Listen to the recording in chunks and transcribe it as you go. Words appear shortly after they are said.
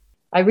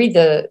I read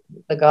the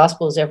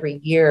Gospels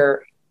every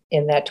year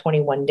in that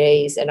 21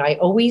 days, and I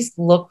always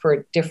look for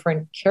a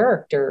different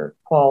character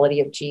quality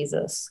of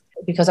Jesus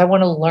because I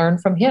want to learn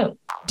from him.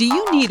 Do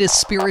you need a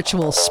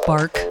spiritual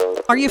spark?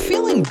 Are you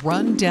feeling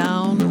run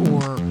down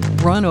or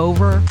run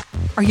over?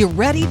 Are you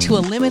ready to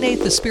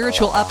eliminate the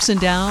spiritual ups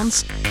and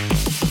downs?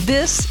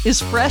 This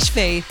is Fresh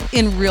Faith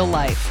in Real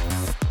Life.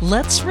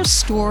 Let's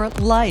restore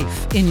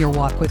life in your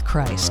walk with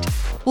Christ.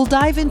 We'll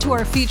dive into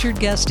our featured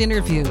guest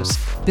interviews,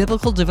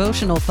 biblical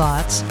devotional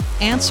thoughts,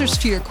 answers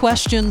to your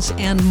questions,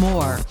 and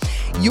more.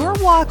 Your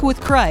walk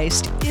with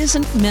Christ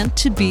isn't meant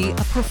to be a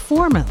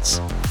performance.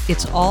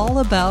 It's all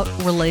about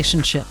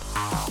relationship.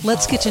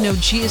 Let's get to know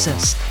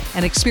Jesus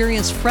and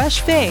experience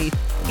fresh faith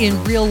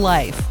in real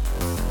life.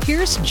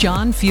 Here's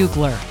John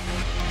Fugler.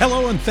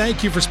 Hello, and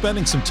thank you for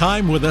spending some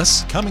time with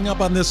us. Coming up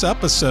on this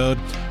episode,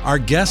 our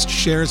guest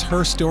shares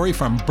her story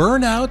from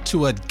burnout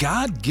to a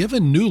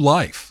God-given new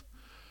life.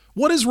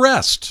 What is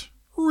rest,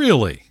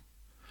 really?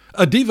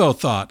 A Devo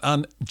thought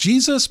on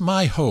Jesus,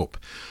 My Hope.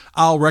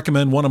 I'll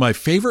recommend one of my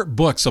favorite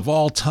books of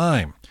all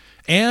time,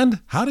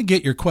 and how to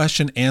get your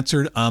question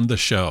answered on the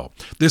show.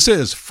 This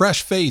is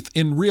Fresh Faith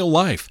in Real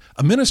Life,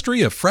 a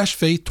ministry of Fresh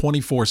Faith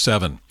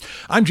 24/7.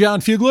 I'm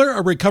John Fugler,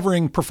 a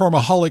recovering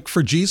performaholic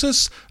for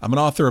Jesus. I'm an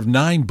author of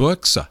 9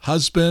 books, a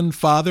husband,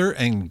 father,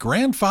 and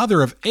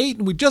grandfather of 8,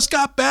 and we just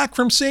got back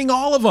from seeing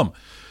all of them.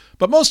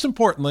 But most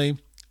importantly,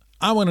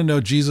 I want to know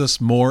Jesus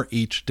more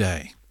each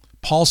day.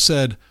 Paul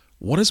said,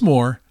 "What is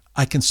more,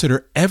 I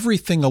consider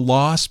everything a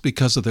loss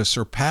because of the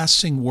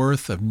surpassing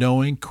worth of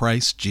knowing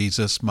Christ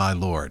Jesus, my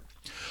Lord."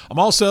 I'm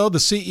also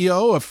the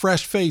CEO of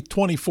Fresh Faith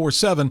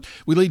 24/7.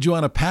 We lead you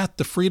on a path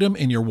to freedom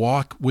in your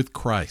walk with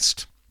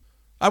Christ.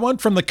 I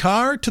went from the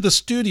car to the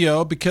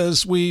studio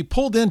because we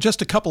pulled in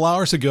just a couple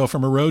hours ago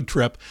from a road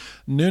trip.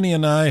 Noonie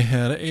and I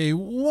had a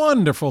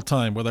wonderful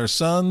time with our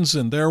sons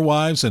and their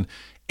wives and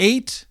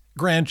 8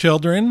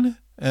 grandchildren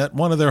at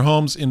one of their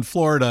homes in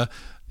Florida.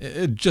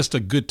 Just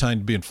a good time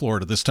to be in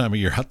Florida this time of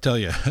year, I'll tell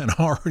you. And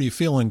already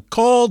feeling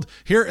cold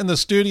here in the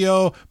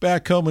studio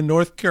back home in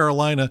North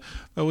Carolina.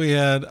 But we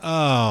had,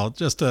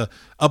 just a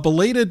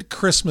belated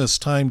Christmas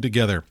time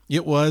together.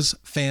 It was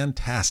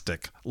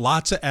fantastic.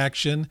 Lots of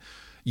action.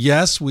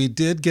 Yes, we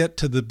did get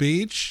to the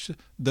beach.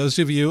 Those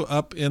of you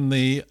up in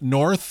the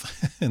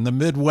north, in the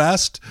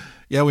Midwest,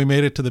 yeah, we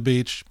made it to the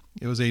beach.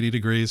 It was 80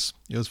 degrees.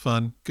 It was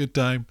fun. Good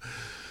time.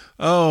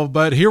 Oh,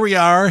 but here we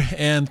are,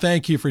 and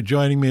thank you for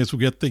joining me as we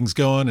get things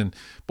going. And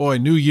boy,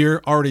 new year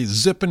already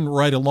zipping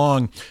right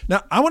along.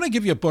 Now, I want to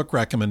give you a book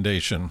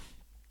recommendation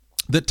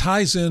that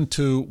ties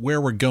into where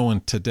we're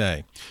going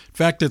today. In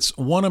fact, it's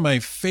one of my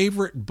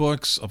favorite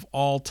books of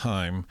all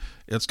time.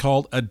 It's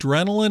called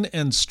Adrenaline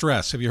and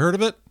Stress. Have you heard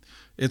of it?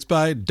 It's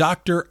by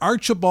Dr.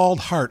 Archibald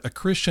Hart, a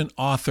Christian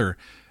author.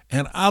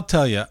 And I'll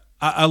tell you,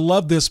 I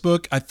love this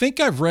book. I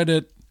think I've read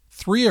it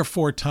 3 or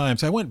 4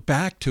 times. I went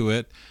back to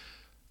it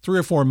 3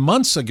 or 4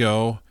 months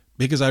ago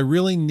because I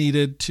really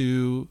needed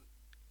to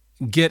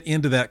get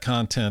into that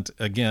content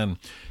again.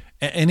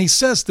 And he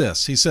says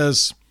this, he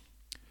says,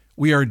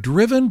 "We are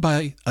driven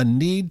by a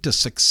need to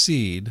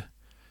succeed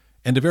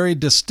and a very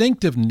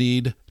distinctive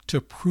need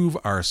to prove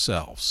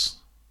ourselves."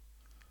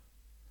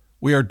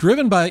 We are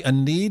driven by a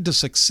need to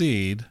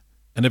succeed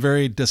and a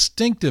very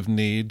distinctive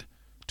need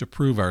to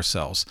prove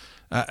ourselves.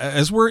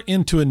 As we're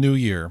into a new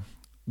year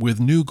with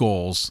new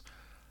goals,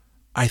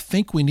 I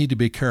think we need to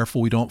be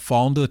careful we don't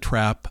fall into the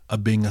trap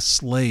of being a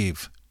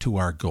slave to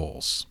our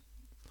goals.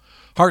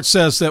 Hart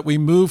says that we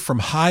move from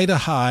high to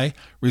high,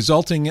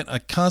 resulting in a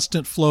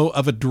constant flow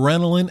of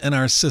adrenaline in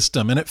our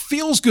system, and it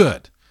feels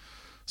good.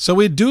 So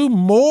we do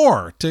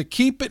more to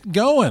keep it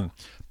going.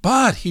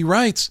 But, he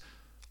writes,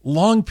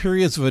 long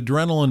periods of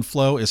adrenaline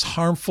flow is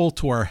harmful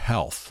to our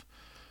health.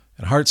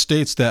 And Hart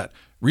states that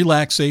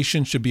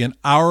relaxation should be an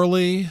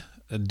hourly,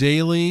 a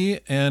daily,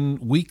 and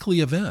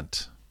weekly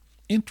event.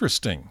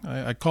 Interesting.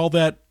 I call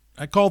that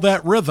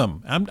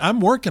rhythm. I'm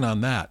working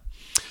on that.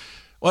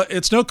 Well,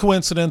 it's no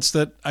coincidence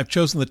that I've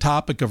chosen the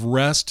topic of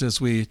rest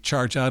as we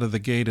charge out of the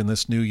gate in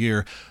this new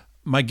year.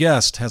 My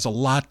guest has a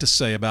lot to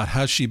say about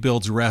how she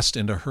builds rest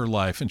into her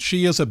life, and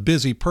she is a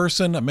busy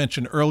person. I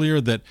mentioned earlier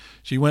that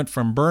she went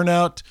from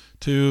burnout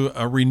to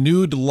a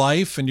renewed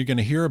life, and you're going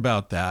to hear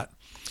about that.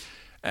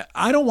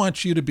 I don't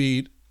want you to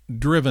be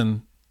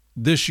driven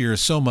this year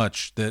so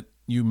much that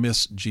you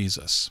miss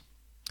Jesus.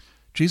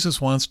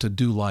 Jesus wants to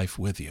do life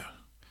with you,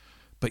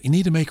 but you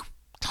need to make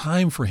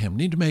time for him,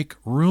 need to make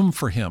room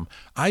for him.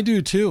 I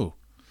do too.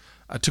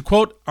 To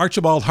quote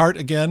Archibald Hart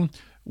again,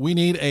 we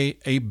need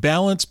a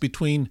balance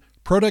between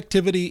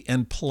productivity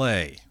and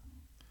play.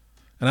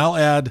 And I'll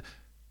add,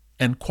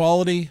 and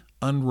quality,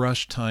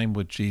 unrushed time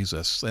with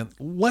Jesus. And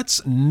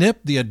let's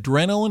nip the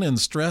adrenaline and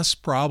stress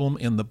problem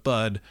in the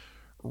bud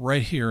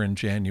right here in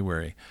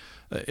January.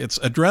 It's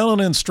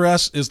Adrenaline and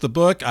Stress is the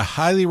book. I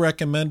highly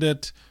recommend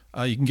it.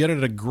 You can get it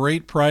at a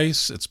great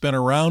price. It's been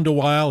around a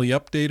while. He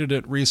updated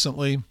it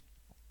recently.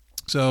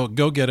 So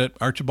go get it.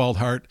 Archibald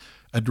Hart,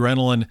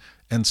 Adrenaline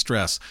and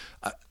Stress.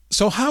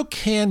 So how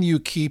can you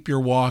keep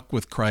your walk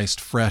with Christ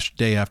fresh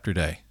day after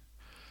day?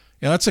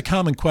 That's a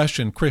common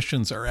question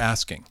Christians are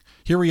asking.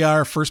 Here we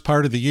are, first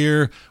part of the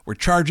year. We're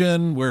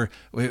charging.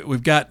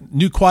 We've got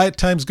new quiet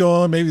times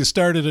going. Maybe you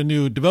started a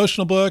new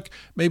devotional book.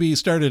 Maybe you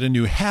started a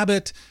new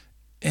habit,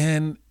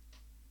 and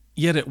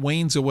yet it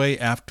wanes away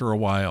after a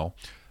while.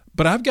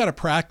 But I've got a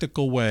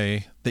practical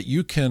way that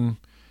you can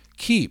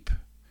keep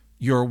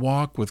your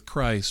walk with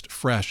Christ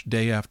fresh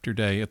day after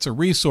day. It's a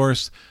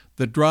resource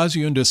that draws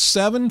you into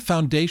 7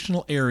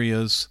 foundational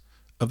areas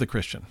of the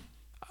Christian.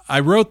 I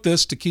wrote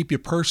this to keep you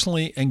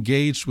personally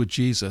engaged with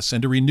Jesus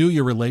and to renew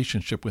your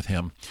relationship with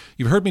him.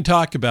 You've heard me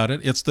talk about it.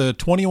 It's the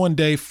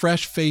 21-day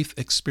Fresh Faith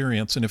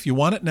Experience. And if you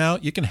want it now,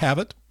 you can have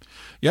it.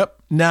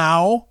 Yep,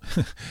 now.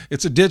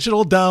 It's a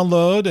digital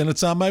download, and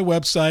it's on my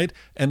website,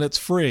 and it's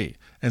free.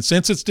 And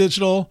since it's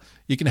digital,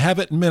 you can have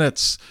it in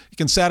minutes. You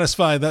can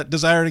satisfy that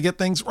desire to get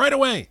things right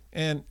away,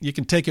 and you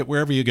can take it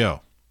wherever you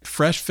go.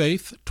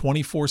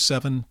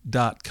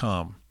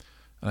 freshfaith247.com.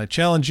 And I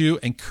challenge you,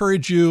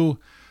 encourage you,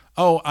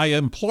 I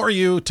implore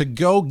you to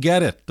go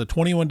get it, the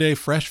 21-day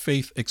Fresh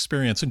Faith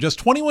Experience. In just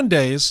 21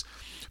 days,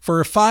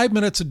 for 5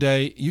 minutes a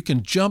day, you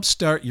can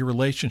jumpstart your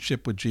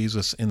relationship with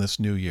Jesus in this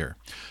new year.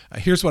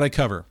 Here's what I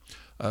cover.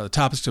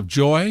 Topics of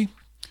joy,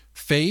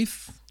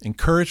 faith,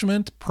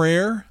 encouragement,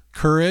 prayer,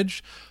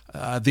 courage,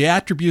 the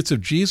attributes of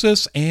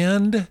Jesus,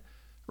 and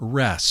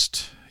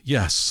rest.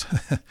 Yes,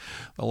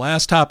 the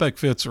last topic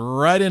fits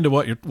right into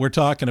what we're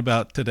talking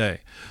about today.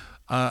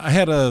 I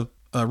had a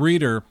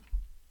reader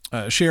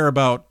share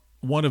about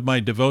one of my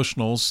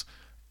devotionals,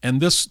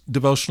 and this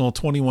devotional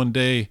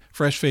 21-day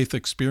Fresh Faith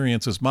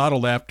Experience is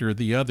modeled after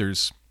the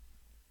others.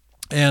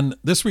 And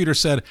this reader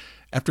said,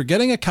 after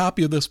getting a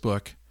copy of this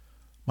book,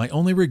 my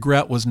only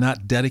regret was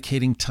not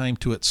dedicating time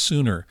to it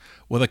sooner.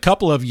 With a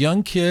couple of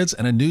young kids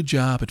and a new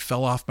job, it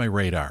fell off my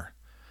radar.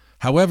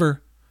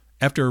 However,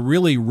 after a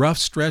really rough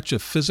stretch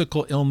of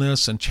physical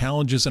illness and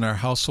challenges in our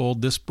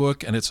household, this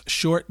book and its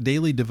short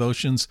daily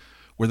devotions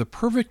were the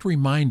perfect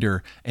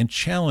reminder and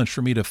challenge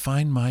for me to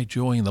find my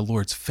joy in the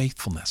Lord's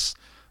faithfulness,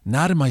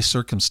 not in my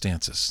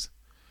circumstances.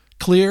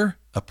 Clear,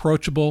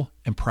 approachable,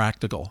 and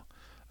practical.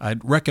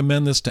 I'd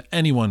recommend this to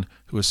anyone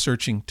who is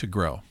searching to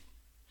grow.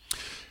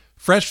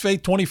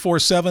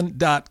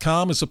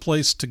 FreshFaith247.com is a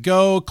place to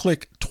go.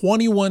 Click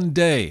 21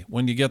 Day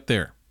when you get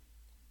there.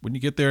 When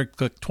you get there,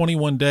 click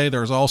 21 Day.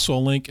 There's also a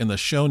link in the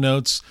show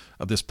notes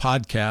of this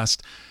podcast.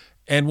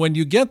 And when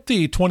you get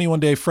the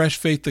 21-day Fresh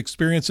Faith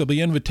Experience, there'll be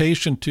an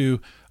invitation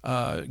to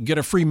get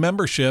a free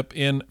membership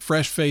in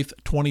Fresh Faith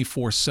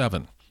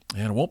 24/7.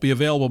 And it won't be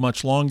available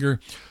much longer.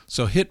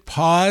 So hit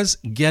pause,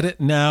 get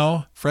it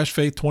now,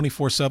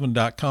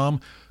 freshfaith247.com,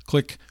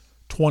 click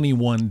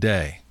 21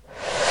 Day.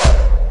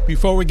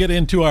 Before we get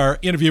into our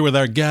interview with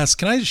our guests,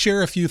 can I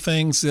share a few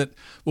things that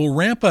will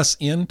ramp us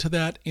into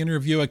that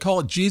interview? I call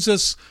it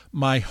Jesus,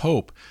 My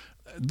Hope.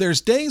 There's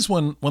days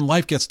when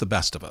life gets the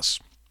best of us.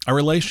 Our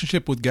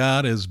relationship with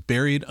God is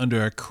buried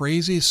under a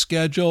crazy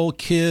schedule,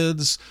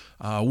 kids,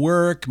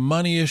 work,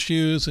 money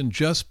issues, and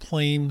just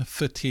plain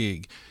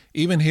fatigue.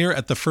 Even here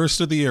at the first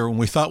of the year when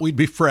we thought we'd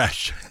be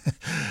fresh.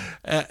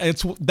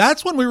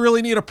 That's when we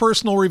really need a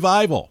personal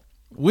revival.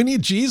 We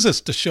need Jesus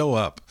to show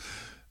up.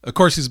 Of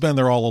course, he's been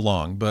there all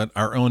along, but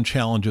our own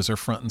challenges are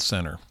front and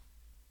center.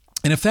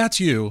 And if that's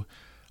you,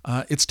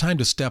 it's time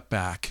to step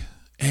back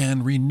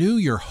and renew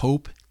your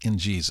hope in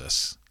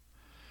Jesus.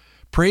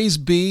 Praise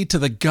be to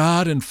the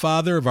God and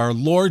Father of our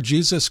Lord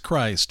Jesus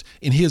Christ.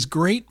 In his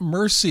great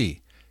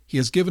mercy, he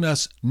has given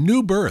us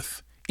new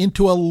birth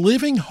into a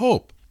living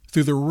hope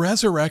through the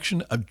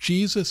resurrection of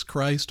Jesus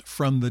Christ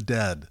from the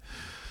dead.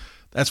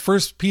 That's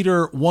 1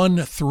 Peter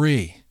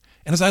 1:3.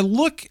 And as I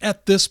look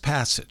at this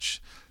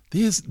passage,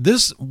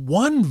 this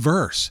one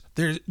verse,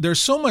 there's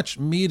so much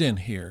meat in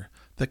here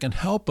that can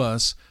help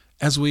us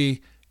as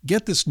we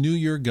get this new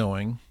year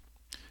going,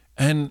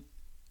 and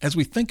as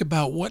we think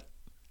about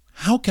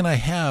how can I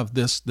have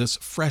this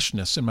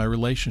freshness in my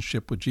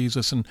relationship with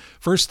Jesus? And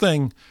first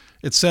thing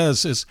it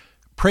says is,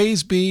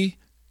 praise be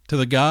to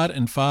the God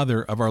and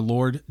Father of our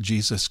Lord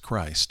Jesus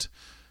Christ.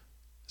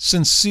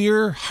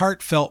 Sincere,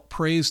 heartfelt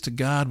praise to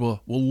God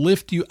will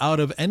lift you out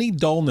of any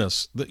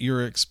dullness that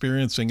you're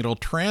experiencing. It'll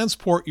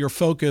transport your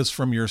focus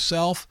from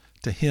yourself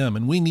to him,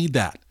 and we need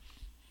that.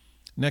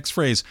 Next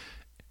phrase,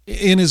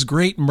 in his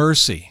great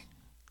mercy.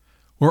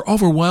 We're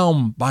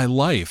overwhelmed by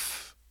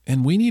life,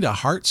 and we need a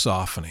heart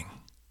softening.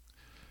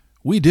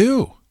 We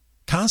do,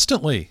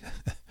 constantly.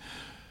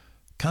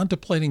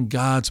 Contemplating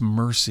God's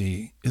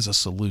mercy is a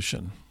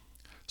solution.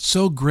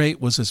 So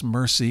great was his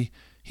mercy,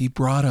 he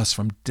brought us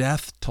from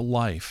death to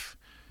life.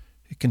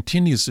 He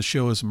continues to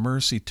show his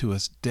mercy to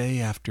us day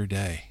after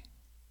day.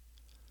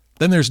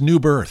 Then there's new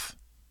birth.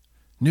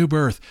 New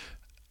birth.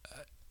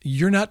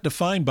 You're not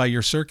defined by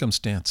your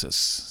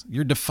circumstances.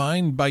 You're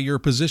defined by your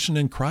position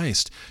in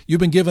Christ. You've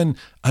been given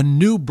a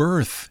new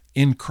birth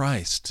in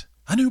Christ.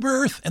 A new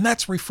birth, and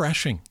that's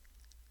refreshing.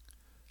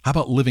 How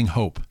about living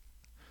hope?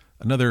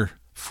 Another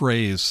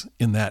phrase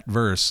in that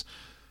verse.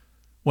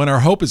 When our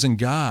hope is in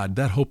God,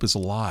 that hope is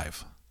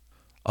alive.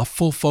 A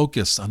full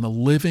focus on the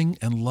living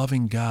and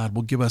loving God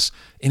will give us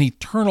an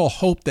eternal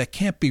hope that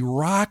can't be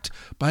rocked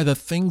by the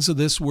things of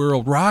this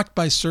world, rocked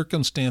by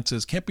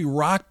circumstances, can't be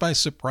rocked by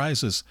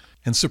surprises.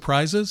 And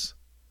surprises?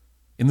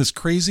 In this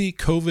crazy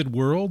COVID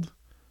world,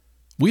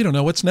 we don't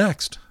know what's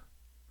next.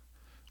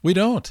 We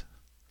don't.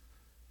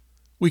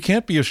 We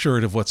can't be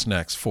assured of what's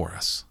next for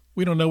us.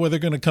 We don't know whether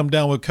they're going to come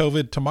down with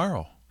COVID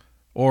tomorrow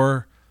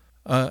or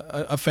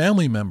a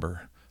family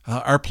member.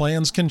 Our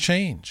plans can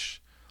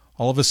change.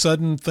 All of a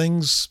sudden,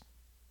 things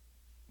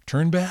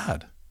turn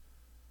bad.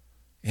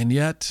 And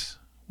yet,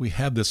 we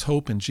have this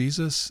hope in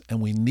Jesus,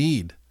 and we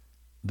need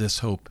this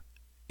hope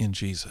in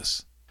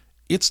Jesus.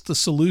 It's the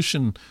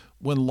solution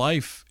when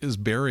life is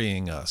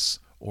burying us,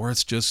 or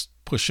it's just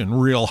pushing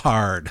real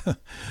hard.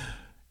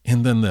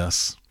 And then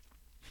this.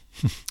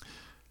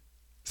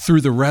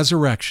 Through the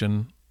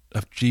resurrection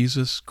of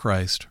Jesus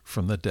Christ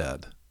from the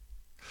dead.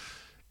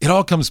 It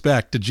all comes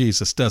back to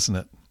Jesus, doesn't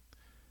it?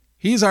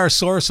 He's our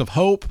source of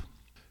hope.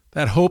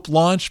 That hope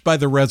launched by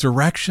the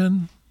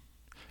resurrection.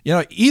 You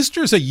know,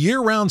 Easter's a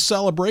year-round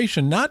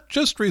celebration, not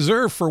just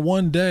reserved for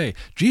one day.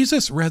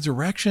 Jesus'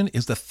 resurrection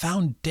is the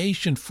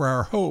foundation for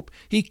our hope.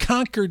 He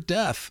conquered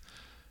death,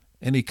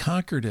 and he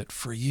conquered it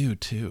for you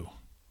too.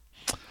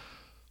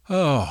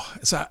 Oh,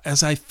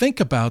 as I think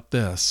about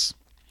this,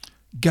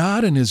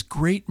 God in his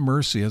great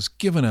mercy has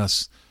given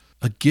us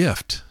a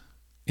gift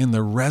in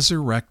the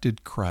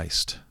resurrected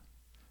Christ.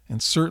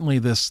 And certainly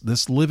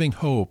this living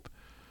hope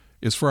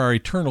is for our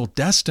eternal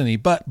destiny,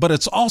 but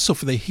it's also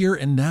for the here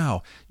and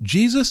now.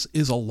 Jesus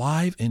is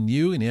alive in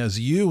you, and he has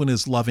you in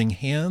his loving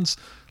hands,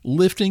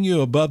 lifting you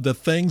above the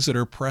things that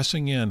are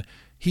pressing in.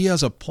 He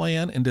has a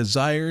plan and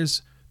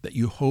desires that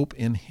you hope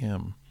in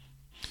him.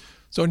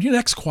 So in your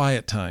next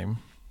quiet time,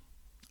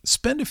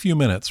 spend a few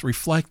minutes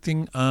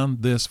reflecting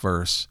on this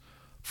verse,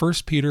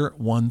 1 Peter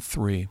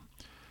 1:3.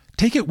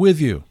 Take it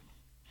with you.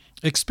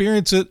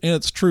 Experience it in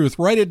its truth.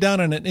 Write it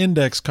down on an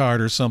index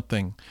card or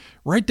something.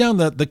 Write down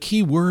the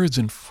key words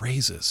and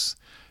phrases.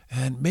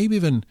 And maybe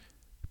even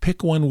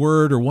pick one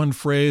word or one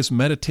phrase,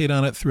 meditate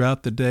on it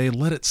throughout the day.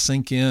 Let it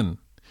sink in.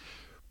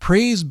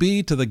 Praise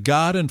be to the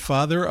God and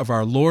Father of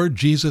our Lord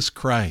Jesus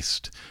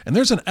Christ. And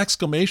there's an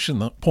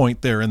exclamation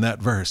point there in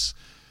that verse.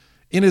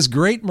 In his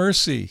great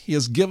mercy, he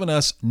has given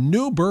us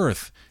new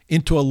birth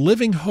into a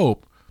living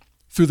hope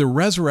through the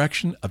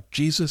resurrection of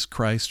Jesus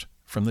Christ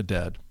from the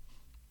dead.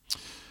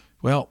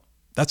 Well,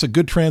 that's a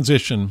good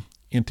transition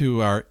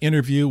into our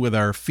interview with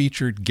our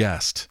featured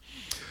guest.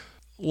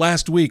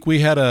 Last week, we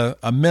had a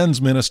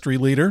men's ministry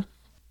leader,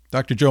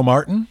 Dr. Joe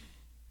Martin,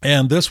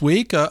 and this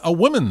week, a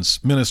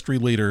women's ministry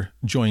leader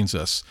joins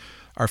us.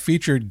 Our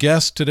featured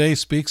guest today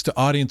speaks to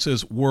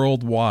audiences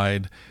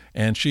worldwide,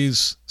 and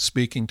she's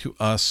speaking to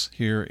us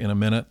here in a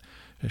minute.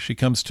 She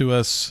comes to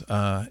us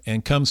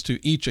and comes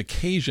to each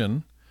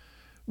occasion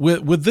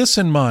with this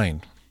in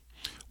mind.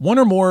 One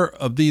or more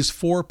of these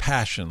four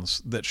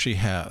passions that she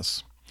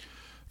has.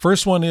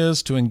 First one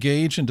is to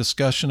engage in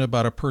discussion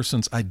about a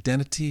person's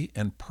identity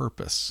and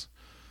purpose.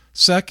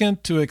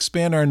 Second, to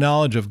expand our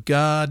knowledge of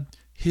God,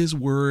 his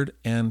word,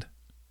 and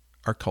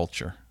our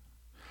culture.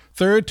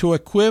 Third, to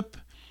equip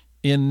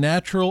in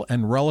natural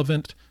and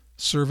relevant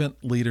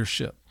servant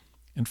leadership.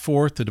 And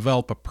fourth, to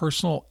develop a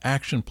personal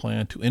action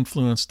plan to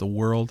influence the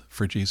world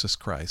for Jesus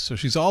Christ. So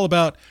she's all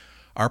about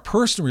our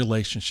personal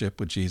relationship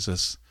with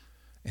Jesus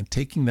and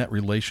taking that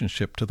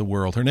relationship to the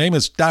world. Her name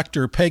is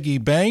Dr. Peggy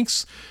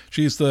Banks.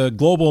 She's the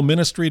Global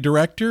Ministry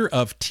Director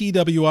of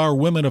TWR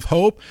Women of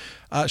Hope.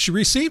 She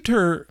received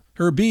her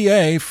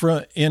BA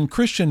in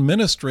Christian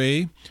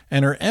Ministry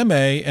and her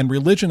MA in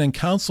Religion and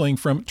Counseling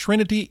from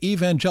Trinity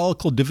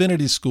Evangelical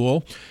Divinity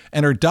School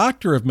and her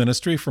Doctor of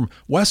Ministry from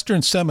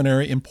Western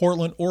Seminary in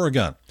Portland,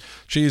 Oregon.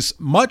 She's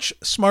much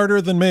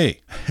smarter than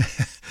me.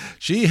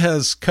 She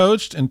has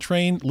coached and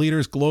trained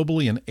leaders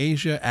globally in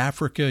Asia,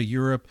 Africa,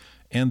 Europe,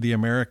 and the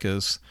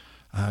Americas.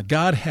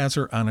 God has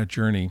her on a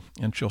journey,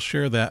 and she'll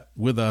share that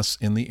with us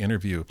in the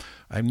interview.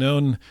 I've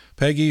known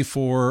Peggy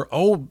for,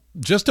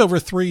 just over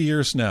 3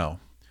 years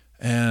now,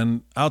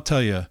 and I'll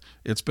tell you,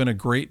 it's been a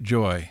great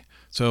joy.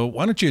 So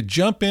why don't you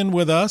jump in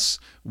with us?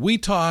 We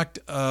talked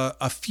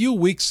a few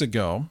weeks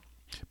ago,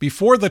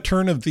 before the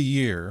turn of the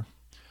year,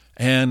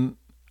 and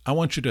I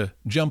want you to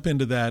jump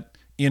into that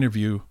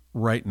interview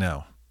right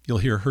now. You'll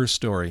hear her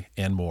story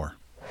and more.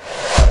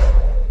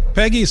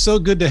 Peggy, so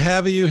good to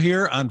have you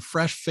here on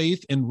Fresh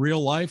Faith in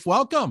Real Life.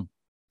 Welcome.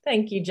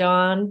 Thank you,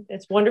 John.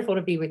 It's wonderful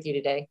to be with you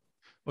today.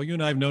 Well, you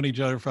and I have known each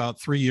other for about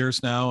 3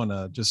 years now,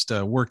 and just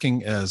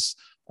working as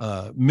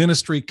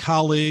ministry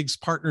colleagues,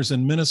 partners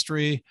in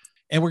ministry.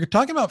 And we're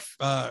talking about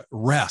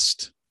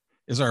rest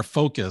is our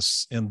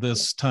focus in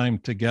this time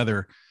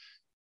together,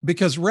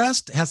 because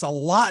rest has a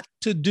lot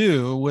to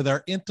do with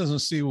our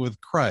intimacy with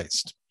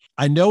Christ.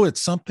 I know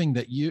it's something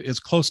that is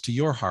close to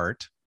your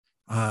heart,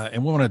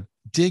 and we want to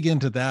dig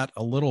into that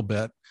a little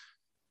bit,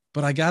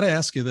 but I got to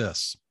ask you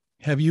this.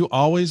 Have you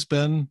always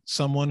been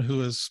someone who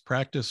has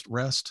practiced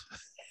rest?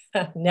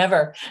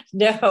 Never.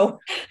 No.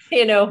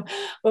 You know,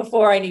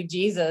 before I knew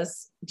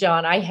Jesus,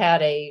 John, I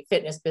had a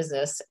fitness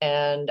business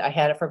and I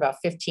had it for about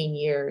 15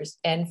 years.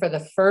 And for the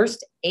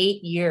first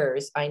 8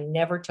 years, I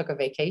never took a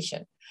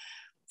vacation.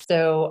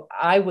 So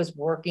I was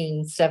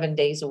working 7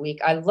 days a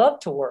week. I love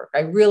to work. I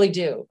really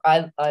do.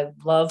 I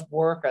love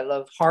work. I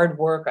love hard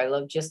work. I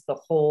love just the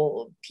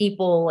whole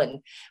people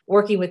and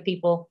working with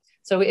people.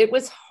 So it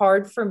was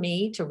hard for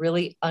me to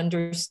really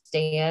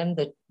understand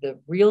the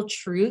real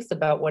truth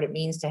about what it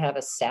means to have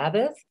a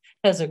Sabbath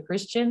as a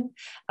Christian,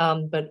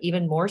 but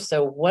even more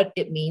so what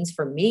it means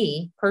for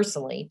me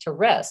personally to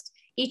rest.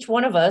 Each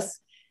one of us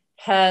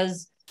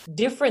has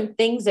different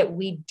things that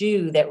we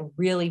do that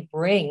really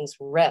brings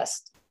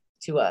rest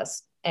to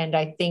us. And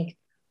I think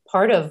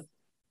part of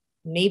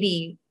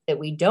maybe that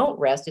we don't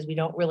rest is we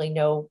don't really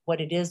know what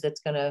it is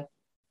that's going to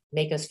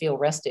make us feel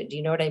rested. Do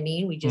you know what I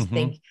mean? We just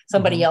think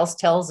somebody else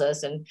tells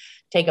us and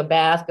take a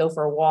bath, go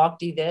for a walk,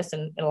 do this.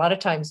 And a lot of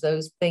times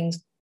those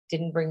things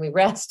didn't bring me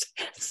rest.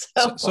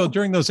 So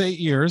during those 8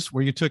 years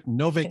where you took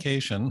no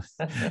vacation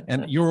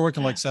and you were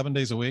working like 7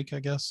 days a week, I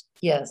guess?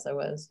 Yes, I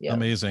was. Yeah.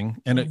 Amazing.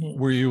 And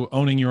were you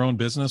owning your own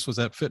business? Was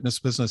that fitness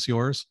business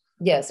yours?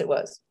 Yes, it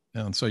was.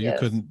 And so you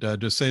couldn't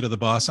just say to the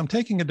boss, I'm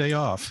taking a day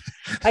off.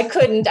 I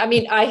couldn't. I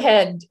mean, I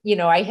had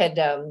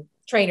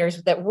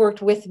trainers that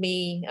worked with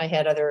me. I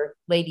had other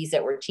ladies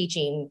that were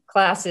teaching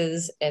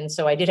classes. And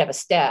so I did have a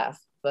staff,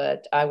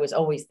 but I was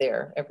always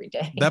there every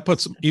day. That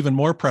puts even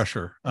more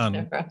pressure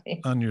on,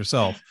 right. on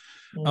yourself.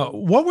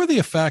 What were the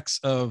effects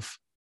of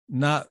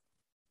not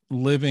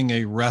living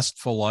a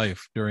restful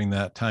life during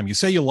that time? You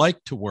say you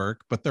like to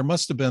work, but there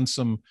must have been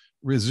some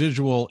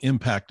residual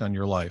impact on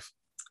your life.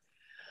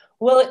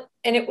 Well,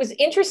 and it was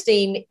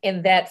interesting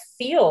in that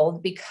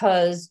field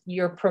because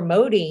you're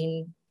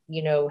promoting,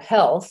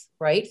 health,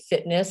 right?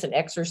 Fitness and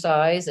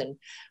exercise and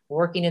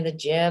working in the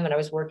gym. And I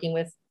was working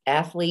with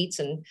athletes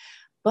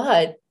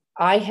but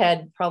I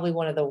had probably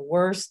one of the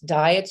worst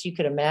diets you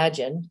could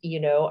imagine.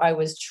 I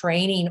was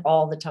training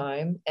all the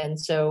time. And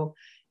so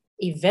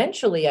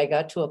eventually I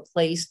got to a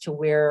place to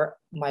where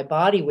my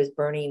body was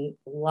burning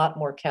a lot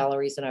more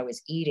calories than I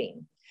was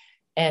eating.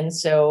 And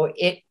so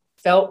it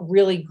felt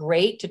really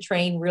great to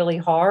train really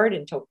hard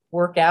and to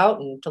work out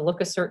and to look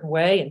a certain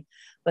way.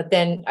 But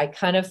then I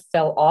kind of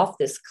fell off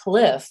this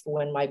cliff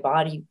when my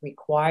body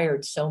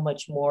required so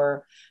much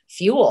more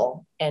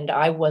fuel and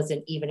I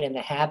wasn't even in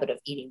the habit of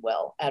eating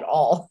well at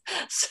all.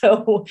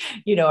 So,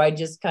 I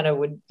just kind of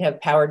would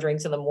have power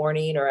drinks in the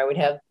morning, or I would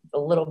have a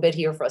little bit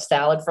here for a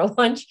salad for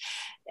lunch.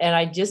 And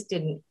I just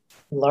didn't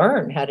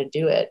learn how to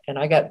do it. And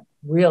I got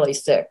really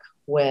sick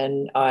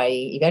when I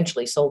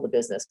eventually sold the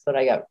business, but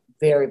I got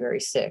very,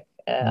 very sick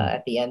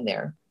at the end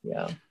there.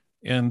 Yeah.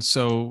 And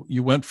so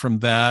you went from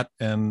that,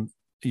 and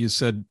you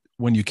said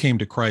when you came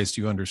to Christ,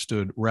 you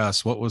understood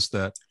rest. What was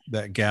that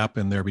gap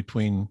in there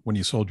between when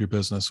you sold your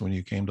business, when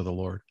you came to the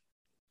Lord?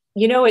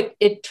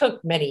 It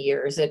took many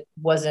years. It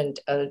wasn't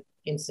an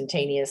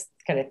instantaneous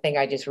kind of thing.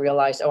 I just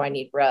realized, I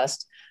need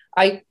rest.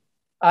 I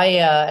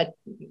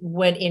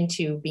went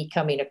into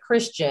becoming a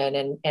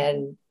Christian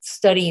and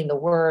studying the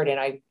word, and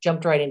I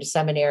jumped right into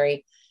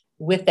seminary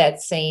with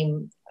that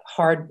same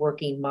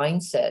hardworking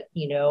mindset.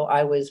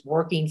 I was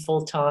working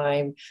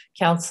full-time,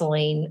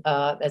 counseling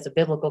as a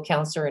biblical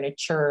counselor in a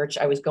church.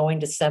 I was going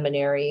to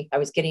seminary. I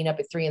was getting up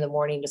at 3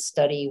 a.m. to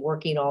study,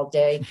 working all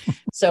day.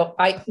 So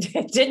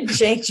it didn't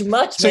change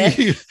much. So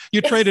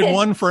you traded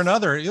one for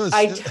another. It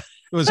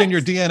was in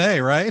your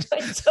DNA, right? I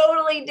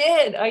totally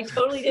did.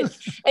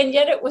 And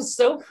yet it was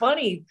so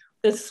funny.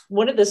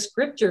 One of the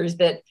scriptures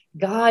that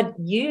God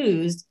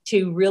used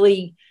to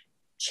really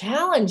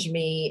challenge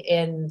me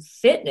in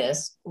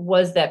fitness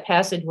was that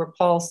passage where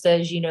Paul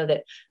says,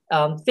 that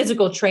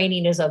physical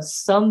training is of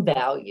some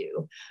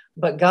value,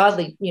 but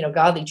godly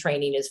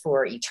training is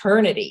for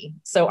eternity.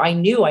 So I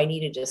knew I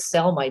needed to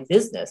sell my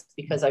business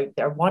because I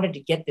wanted to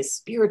get this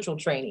spiritual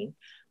training,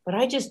 but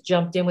I just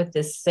jumped in with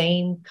this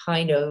same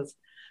kind of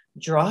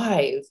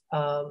drive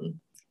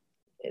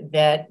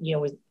that,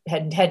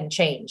 hadn't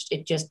changed.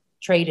 It just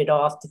traded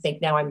off to think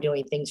now I'm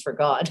doing things for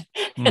God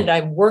and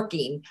I'm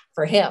working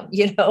for him,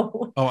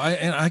 Oh,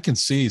 I can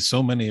see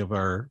so many of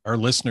our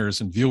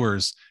listeners and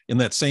viewers in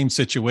that same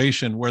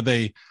situation where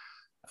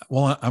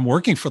I'm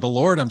working for the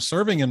Lord, I'm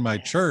serving in my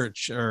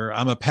church, or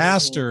I'm a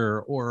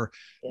pastor, or,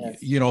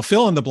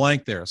 fill in the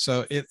blank there.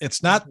 So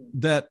it's not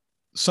that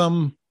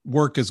some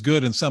work is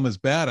good and some is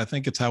bad. I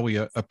think it's how we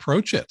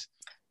approach it.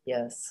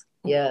 Yes.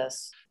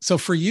 Yes. So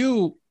for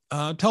you,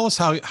 tell us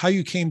how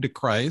you came to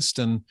Christ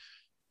and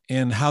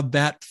how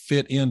that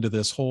fit into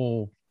this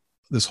whole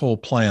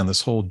plan,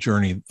 this whole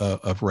journey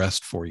of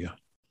rest for you.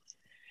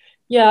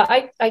 Yeah,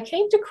 I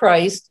came to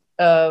Christ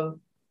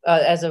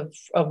as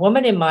a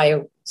woman in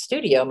my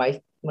studio.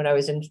 When I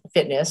was in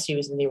fitness, she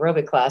was in the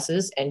aerobic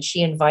classes, and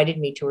she invited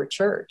me to her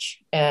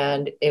church.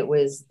 And it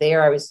was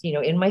there. I was,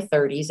 in my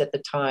 30s at the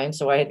time,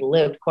 so I had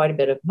lived quite a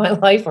bit of my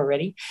life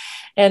already.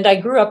 And I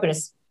grew up in a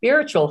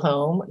spiritual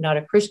home, not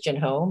a Christian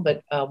home,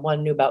 but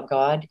one knew about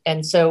God.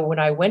 And so when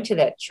I went to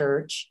that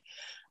church,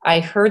 I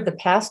heard the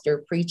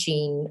pastor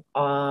preaching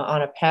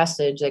on a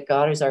passage that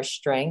God is our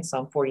strength,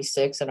 Psalm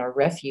 46, and our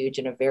refuge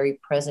and a very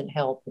present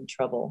help in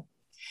trouble.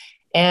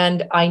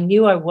 And I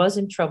knew I was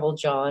in trouble,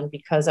 John,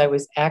 because I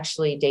was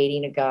actually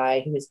dating a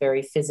guy who was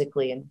very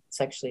physically and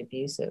sexually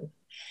abusive.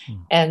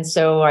 And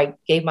so I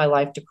gave my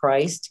life to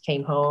Christ,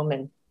 came home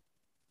and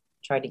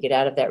tried to get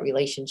out of that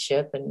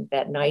relationship. And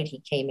that night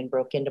he came and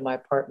broke into my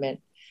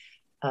apartment,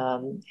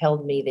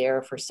 held me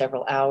there for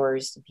several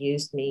hours,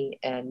 abused me.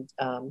 And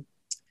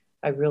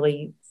I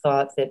really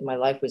thought that my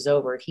life was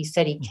over. He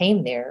said he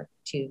came there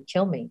to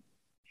kill me.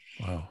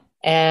 Wow.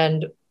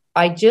 And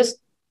I just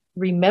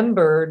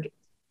remembered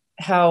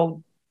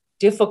how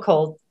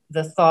difficult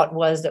the thought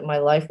was that my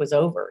life was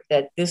over,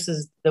 that this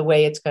is the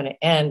way it's going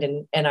to end.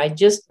 And I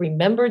just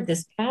remembered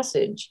this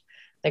passage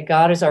that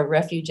God is our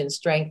refuge and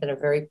strength and a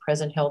very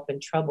present help in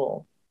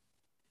trouble.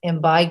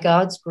 And by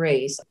God's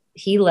grace,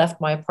 he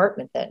left my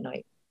apartment that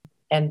night.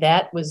 And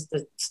that was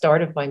the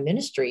start of my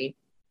ministry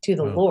to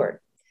the Lord.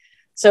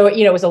 So,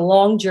 it was a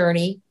long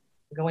journey,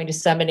 going to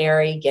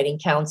seminary, getting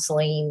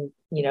counseling,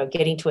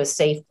 getting to a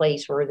safe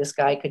place where this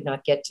guy could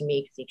not get to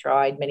me because he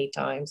tried many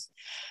times.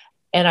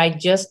 And I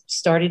just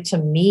started to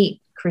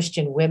meet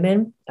Christian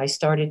women. I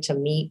started to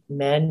meet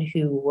men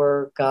who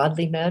were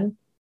godly men.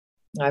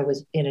 I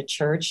was in a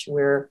church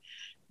where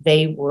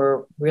they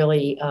were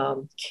really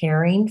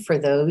caring for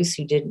those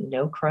who didn't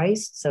know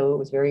Christ. So it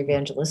was very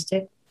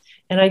evangelistic.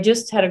 And I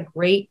just had a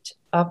great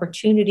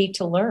opportunity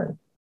to learn.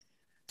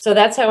 So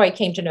that's how I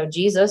came to know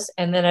Jesus.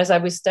 And then as I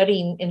was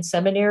studying in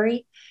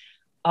seminary,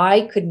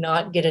 I could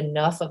not get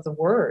enough of the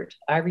word.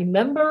 I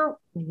remember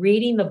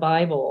reading the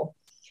Bible,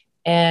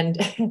 and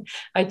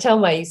I tell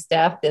my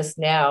staff this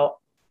now,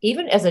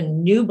 even as a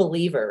new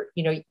believer,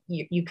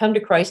 you come to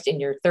Christ in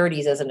your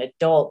 30s as an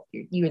adult,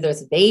 you're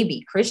this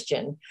baby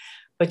Christian,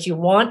 but you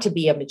want to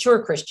be a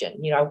mature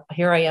Christian.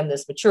 Here I am,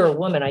 this mature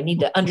woman. I need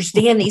to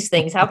understand these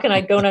things. How can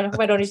I go now if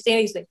I don't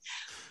understand these things?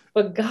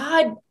 But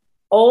God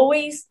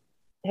always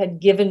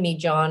had given me,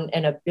 John,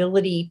 an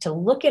ability to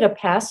look at a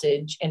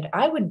passage and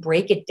I would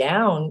break it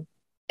down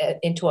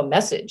into a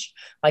message.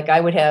 Like I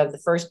would have the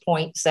first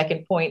point,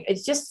 second point.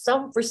 It's just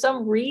for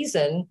some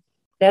reason,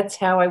 that's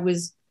how I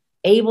was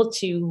able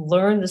to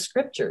learn the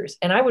scriptures.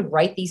 And I would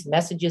write these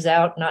messages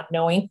out, not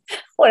knowing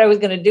what I was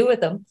going to do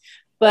with them.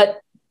 But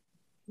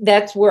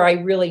that's where I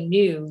really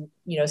knew,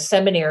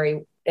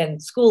 seminary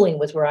and schooling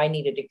was where I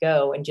needed to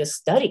go and just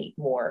study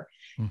more.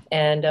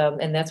 And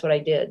that's what I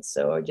did.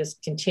 So I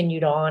just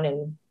continued on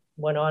and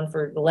went on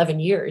for 11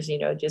 years,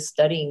 just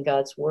studying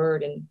God's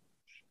word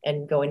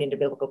and going into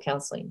biblical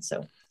counseling.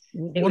 So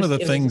one of the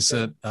things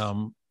that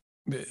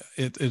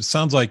it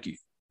sounds like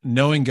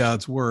knowing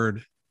God's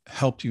word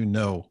helped you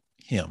know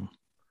him,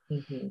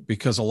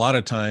 because a lot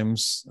of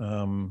times,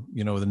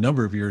 the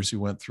number of years you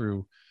went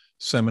through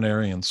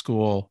seminary and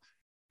school,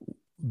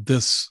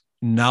 this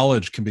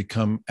knowledge can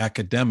become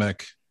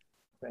academic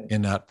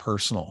and not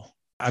personal.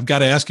 I've got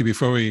to ask you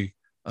before we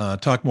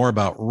talk more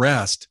about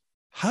rest,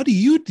 how do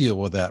you deal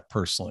with that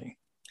personally?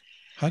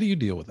 How do you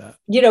deal with that?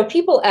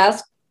 People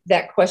ask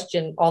that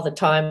question all the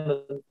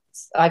time.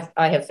 I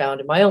have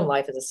found in my own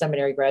life as a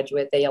seminary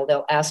graduate,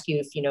 they'll ask you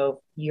if,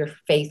 your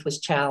faith was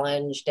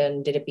challenged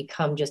and did it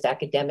become just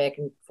academic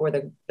and for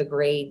the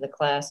grade, the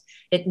class.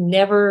 It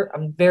never,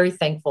 I'm very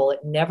thankful.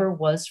 It never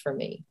was for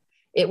me.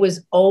 It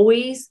was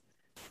always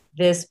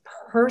this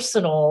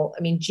personal.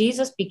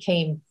 Jesus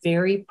became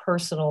very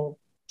personal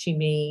to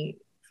me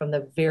from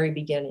the very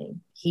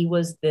beginning. He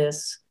was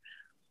this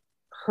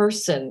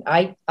person.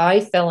 I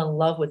fell in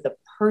love with the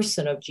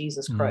person of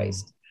Jesus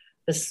Christ.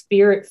 The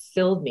Spirit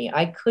filled me.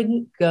 I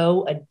couldn't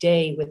go a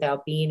day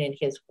without being in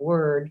his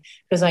word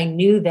because I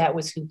knew that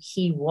was who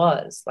he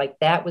was. Like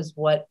that was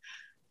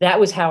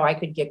how I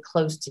could get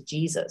close to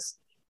Jesus.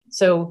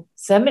 So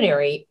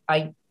seminary,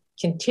 I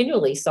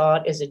continually saw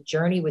it as a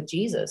journey with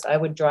Jesus. I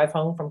would drive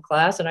home from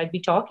class and I'd be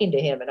talking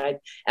to him and I'd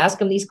ask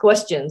him these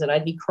questions and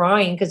I'd be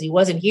crying because he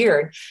wasn't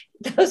here.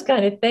 Those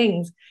kind of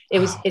things.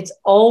 It's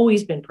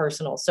always been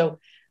personal. So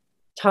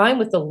time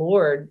with the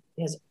Lord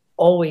has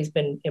always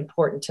been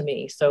important to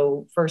me.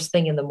 So first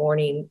thing in the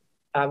morning,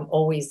 I'm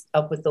always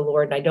up with the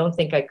Lord. And I don't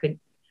think I could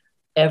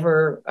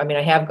ever, I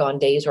have gone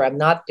days where I'm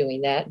not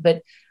doing that,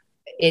 but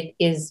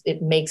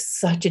it makes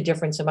such a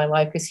difference in my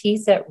life because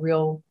he's that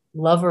real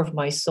lover of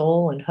my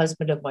soul and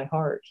husband of my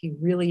heart. He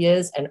really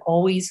is and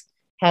always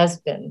has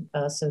been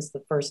since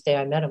the first day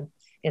I met him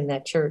in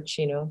that church,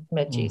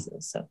 met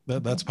Jesus. So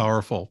that's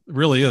powerful. It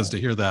really is to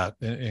hear that,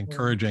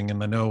 encouraging.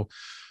 And I know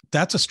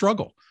that's a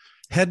struggle.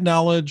 Head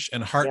knowledge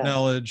and heart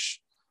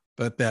knowledge,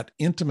 but that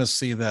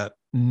intimacy, that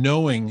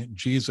knowing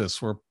Jesus,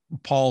 where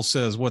Paul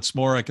says, what's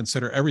more, I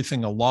consider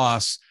everything a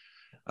loss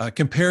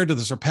compared to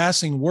the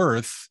surpassing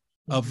worth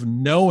of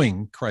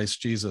knowing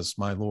Christ Jesus,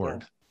 my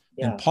Lord.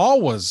 Yeah. And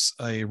Paul was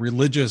a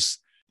religious,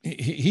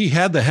 he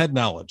had the head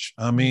knowledge.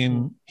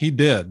 He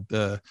did.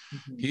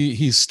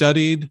 He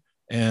studied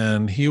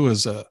and he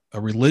was a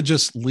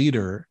religious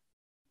leader.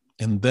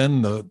 And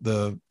then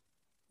the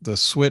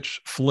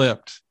switch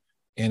flipped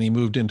and he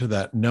moved into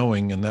that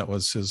knowing, and that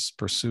was his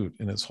pursuit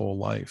in his whole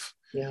life.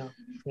 Yeah.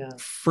 Yeah.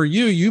 For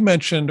you, you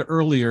mentioned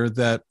earlier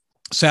that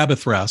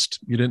Sabbath rest,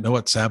 you didn't know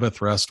what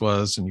Sabbath rest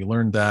was, and you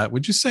learned that.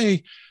 Would you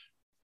say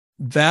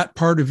that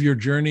part of your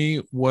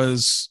journey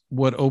was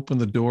what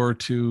opened the door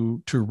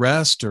to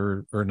rest,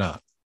 or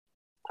not?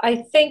 I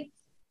think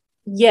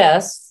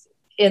yes,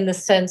 in the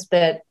sense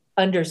that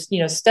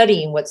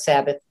studying what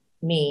Sabbath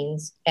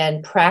means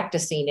and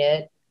practicing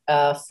it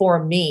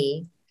for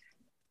me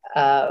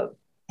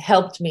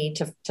helped me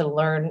to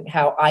learn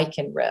how I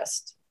can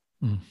rest.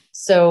 Mm.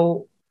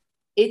 So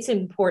it's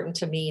important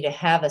to me to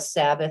have a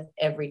Sabbath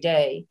every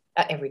day.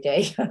 Every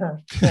day.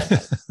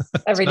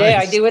 Every day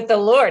I do with the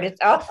Lord.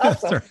 It's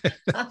awesome.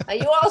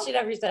 Right. You all should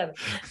have your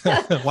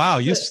Sabbath. Wow,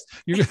 you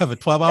have a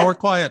 12-hour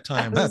quiet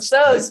time. That's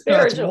so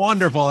spiritual. That's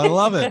wonderful. I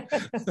love it.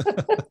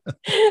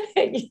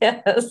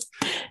 Yes,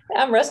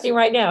 I'm resting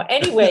right now.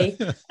 Anyway,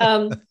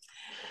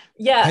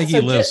 yeah.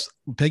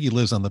 Peggy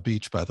lives on the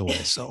beach, by the way,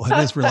 so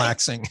it is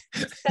relaxing.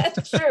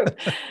 That's true.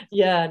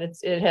 Yeah,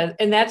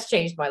 and that's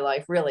changed my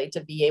life, really,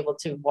 to be able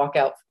to walk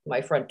out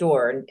my front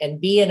door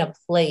and be in a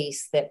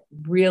place that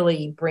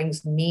really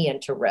brings me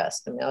into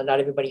rest. I mean, not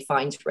everybody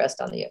finds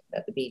rest at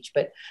the beach,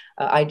 but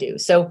I do.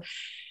 So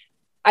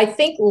I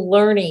think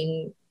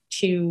learning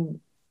to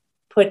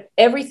put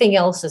everything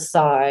else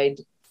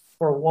aside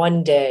for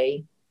one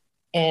day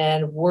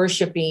and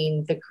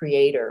worshiping the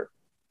Creator,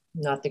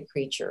 not the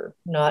creature,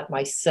 not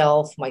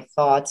myself, my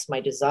thoughts,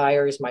 my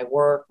desires, my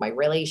work, my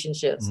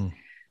relationships,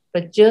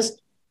 but just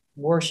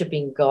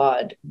worshiping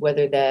God,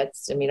 whether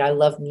I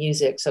love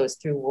music. So it's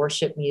through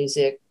worship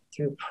music,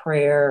 through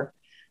prayer,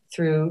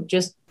 through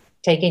just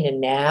taking a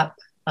nap,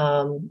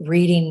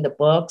 reading the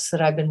books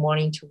that I've been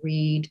wanting to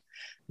read,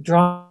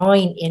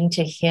 drawing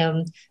into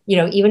him,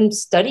 even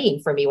studying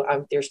for me.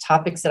 There's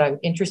topics that I'm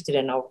interested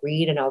in, I'll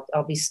read, and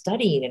I'll be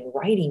studying and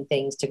writing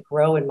things to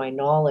grow in my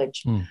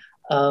knowledge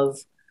of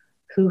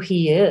who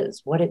he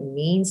is, what it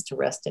means to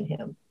rest in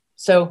him.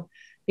 So,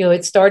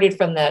 it started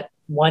from that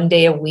one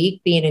day a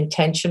week, being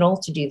intentional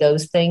to do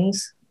those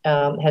things,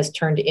 has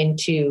turned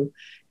into,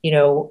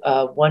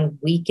 one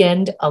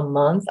weekend a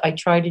month I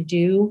try to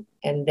do.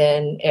 And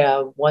then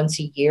once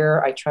a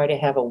year, I try to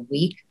have a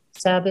week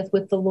Sabbath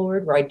with the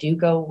Lord, where I do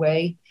go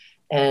away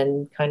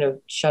and kind of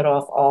shut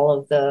off all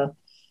of the,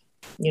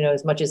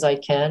 as much as I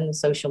can,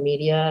 social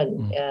media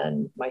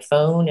and my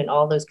phone and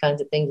all those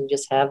kinds of things, and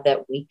just have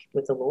that week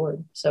with the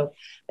Lord. So,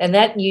 and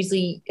that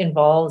usually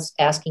involves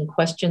asking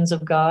questions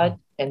of God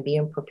and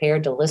being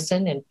prepared to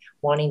listen and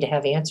wanting to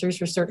have answers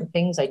for certain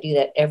things. I do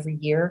that every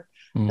year,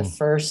 the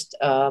first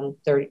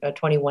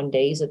 21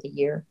 days of the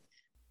year.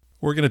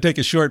 We're going to take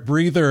a short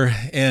breather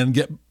and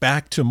get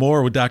back to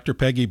more with Dr.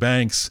 Peggy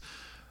Banks.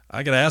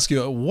 I got to ask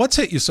you, what's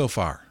hit you so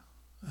far?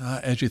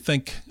 As you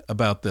think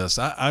about this,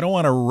 I don't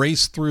want to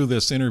race through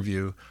this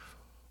interview.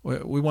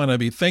 We want to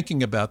be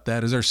thinking about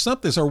that. Is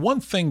there one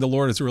thing the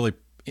Lord has really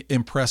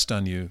impressed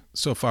on you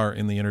so far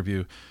in the interview?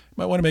 You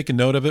might want to make a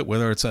note of it,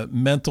 whether it's a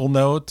mental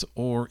note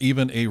or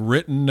even a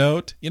written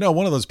note,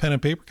 one of those pen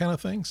and paper kind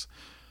of things.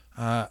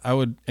 I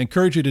would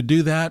encourage you to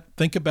do that.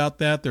 Think about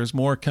that. There's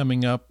more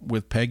coming up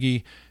with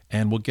Peggy,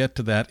 and we'll get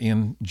to that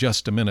in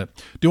just a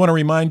minute. Do want to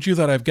remind you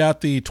that I've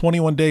got the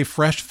 21-day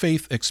Fresh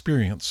Faith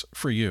experience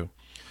for you.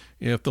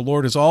 If the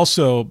Lord has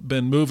also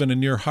been moving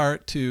in your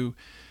heart to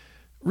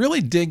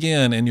really dig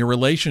in your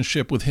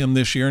relationship with him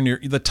this year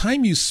and the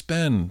time you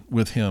spend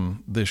with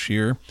him this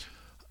year,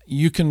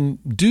 you can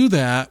do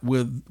that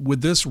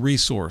with this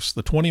resource,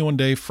 the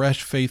 21-day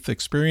Fresh Faith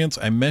experience.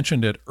 I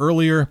mentioned it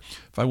earlier.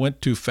 If I went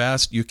too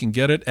fast, you can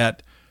get it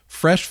at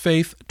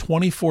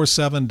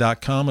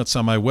freshfaith247.com. It's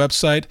on my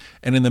website.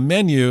 And in the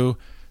menu,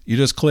 you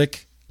just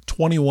click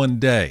 21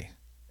 day.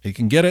 You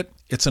can get it.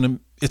 It's a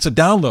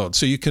download,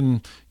 so you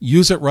can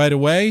use it right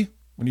away.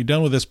 When you're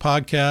done with this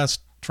podcast,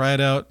 try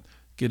it out,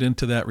 get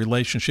into that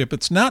relationship.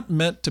 It's not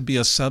meant to be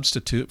a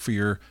substitute for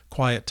your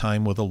quiet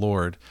time with the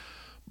Lord.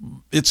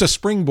 It's a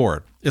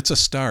springboard. It's a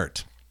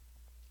start.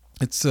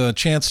 It's a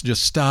chance to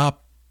just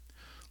stop,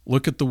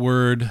 look at the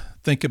Word,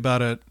 think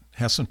about it,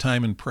 have some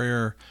time in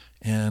prayer,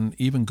 and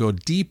even go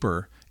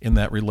deeper in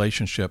that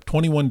relationship.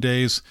 21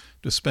 days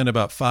to spend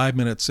about 5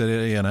 minutes a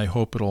day, and I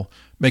hope it'll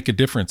make a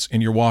difference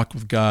in your walk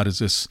with God as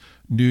this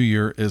new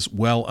year is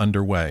well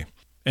underway.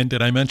 And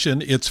did I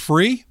mention it's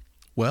free?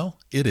 Well,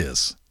 it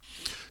is.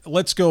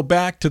 Let's go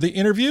back to the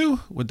interview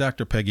with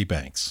Dr. Peggy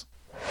Banks.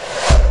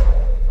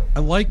 I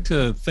like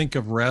to think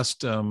of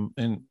rest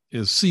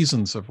as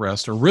seasons of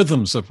rest or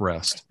rhythms of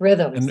rest.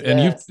 Rhythms, and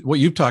yes. what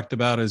you've talked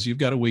about is you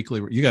got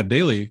a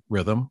daily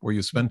rhythm where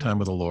you spend time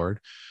with the Lord,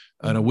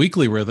 and a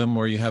weekly rhythm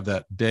where you have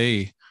that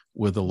day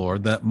with the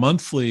Lord, that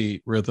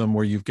monthly rhythm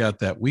where you've got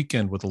that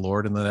weekend with the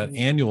Lord, and then that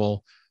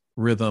annual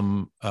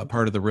rhythm,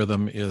 part of the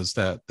rhythm is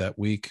that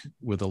week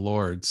with the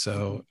Lord.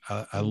 So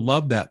I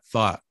love that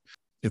thought.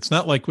 It's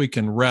not like we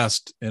can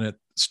rest and it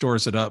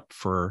stores it up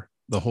for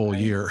the whole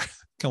year,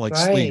 kind of like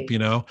sleep,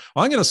 Well,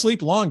 I'm going to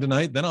sleep long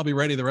tonight, then I'll be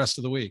ready the rest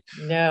of the week.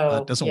 No,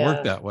 it doesn't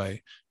work that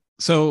way.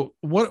 So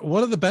what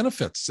are the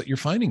benefits that you're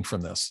finding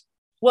from this?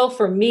 Well,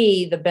 for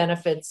me, the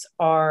benefits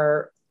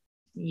are,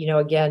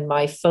 again,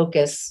 my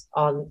focus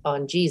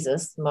on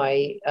Jesus,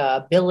 my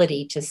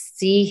ability to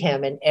see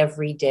him in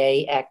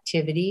everyday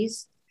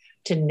activities,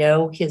 to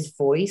know his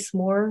voice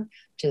more,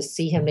 to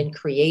see him in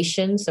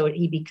creation. So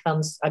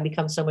I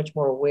become so much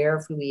more aware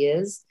of who he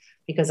is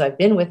because I've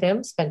been with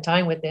him, spent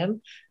time with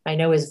him. I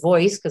know his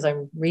voice because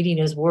I'm reading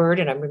his word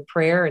and I'm in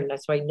prayer, and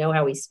that's why I know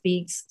how he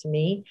speaks to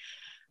me.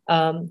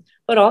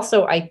 But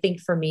also, I think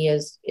for me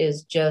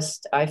is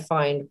just I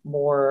find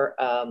more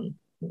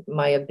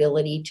my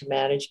ability to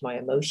manage my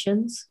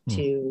emotions,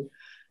 to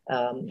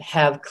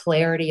have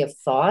clarity of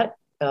thought,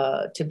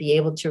 to be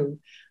able to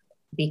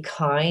be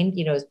kind.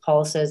 As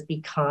Paul says,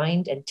 be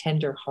kind and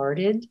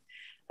tender-hearted.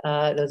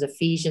 Those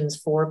Ephesians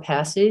 4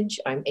 passage,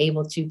 I'm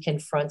able to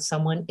confront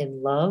someone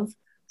in love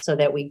so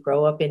that we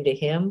grow up into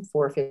him,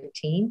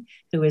 4:15,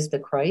 who is the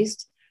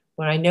Christ.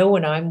 When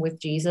I'm with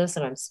Jesus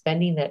and I'm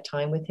spending that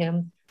time with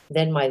him,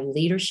 then my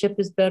leadership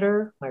is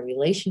better, my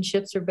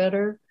relationships are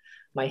better,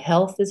 my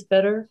health is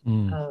better.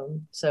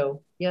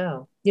 So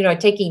yeah,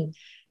 taking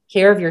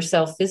care of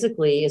yourself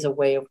physically is a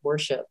way of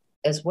worship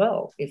as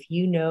well. If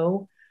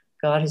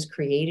God has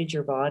created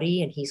your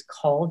body and he's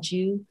called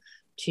you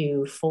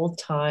to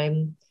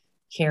full-time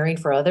caring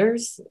for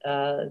others,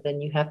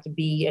 then you have to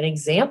be an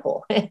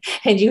example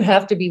and you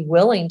have to be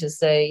willing to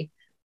say,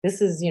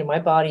 this is, my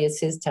body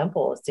is his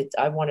temple.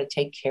 I want to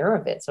take care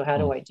of it. So how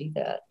do I do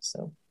that?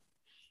 So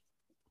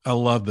I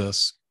love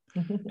this.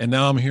 And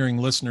now I'm hearing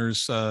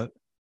listeners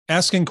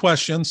asking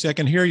questions. See, I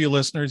can hear you,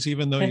 listeners,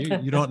 even though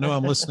you don't know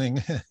I'm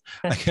listening.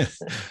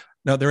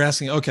 No, they're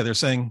asking, okay, they're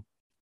saying,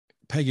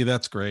 Peggy,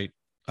 that's great.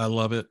 I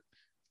love it.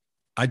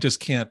 I just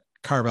can't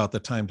carve out the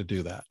time to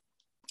do that.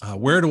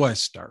 Where do I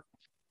start?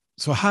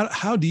 So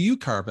how do you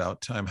carve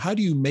out time? How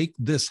do you make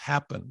this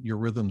happen, your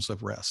rhythms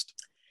of rest?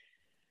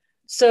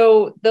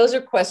 So those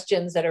are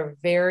questions that are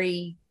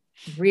very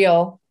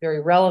real,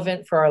 very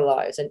relevant for our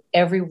lives. And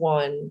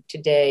everyone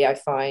today, I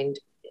find,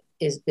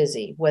 is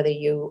busy, whether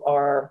you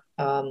are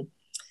an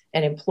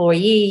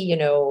employee,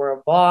 or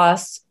a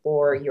boss,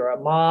 or you're a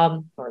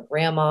mom or a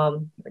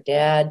grandmom or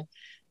dad.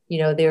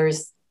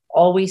 There's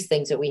always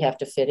things that we have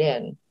to fit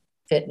in: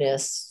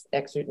 fitness,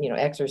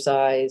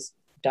 exercise,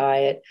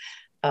 diet,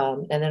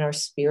 and then our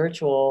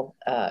spiritual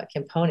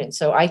component.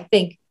 So I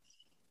think,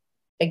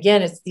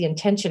 again, it's the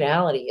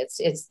intentionality.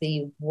 It's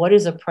the what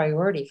is a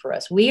priority for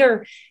us. We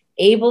are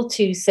able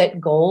to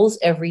set goals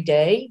every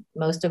day.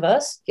 Most of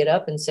us get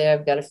up and say,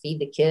 I've got to feed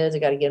the kids. I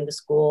got to get them to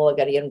school. I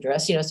got to get them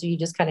dressed. So you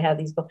just kind of have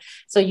these goals.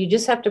 So you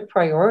just have to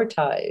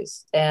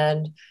prioritize.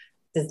 And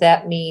does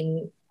that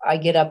mean I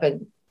get up at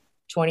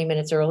 20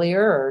 minutes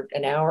earlier or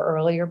an hour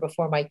earlier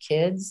before my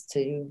kids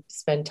to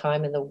spend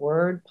time in the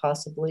Word?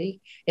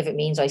 Possibly, if it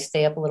means I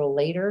stay up a little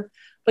later.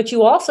 But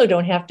you also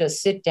don't have to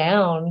sit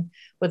down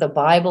with a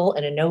Bible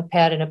and a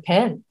notepad and a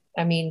pen.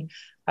 I mean,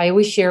 I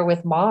always share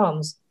with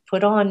moms,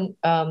 put on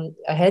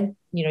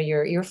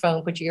your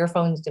earphone, put your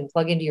earphones and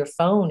plug into your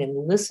phone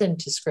and listen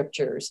to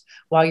scriptures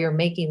while you're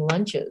making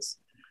lunches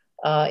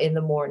in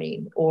the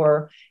morning.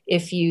 Or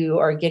if you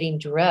are getting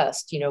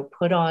dressed,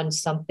 put on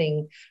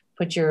something,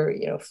 put your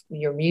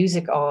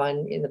music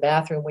on in the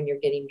bathroom when you're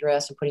getting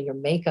dressed and putting your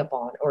makeup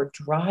on, or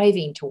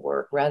driving to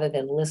work rather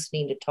than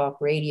listening to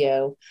talk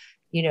radio.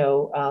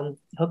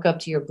 Hook up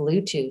to your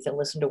Bluetooth and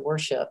listen to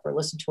worship, or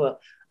listen to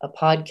a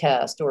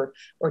podcast, or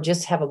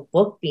just have a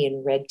book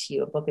being read to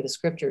you, a book of the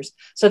scriptures.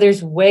 So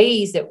there's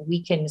ways that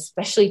we can,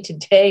 especially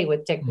today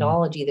with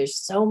technology, there's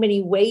so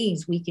many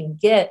ways we can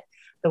get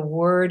the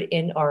word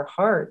in our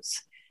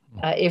hearts.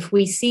 If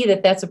we see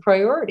that that's a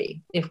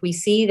priority, if we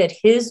see that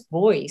his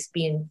voice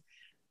being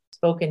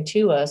spoken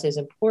to us is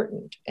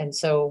important. And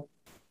so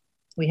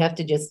we have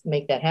to just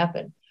make that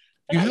happen.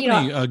 Do you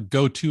have any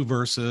go-to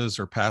verses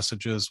or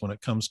passages when it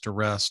comes to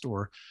rest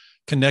or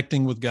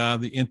connecting with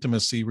God, the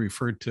intimacy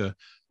referred to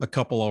a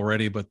couple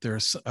already, but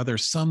are there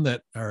some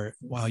that are,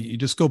 wow, you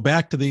just go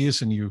back to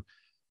these and you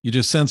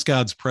just sense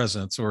God's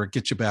presence or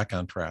get you back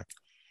on track?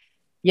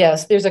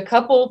 Yes, there's a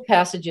couple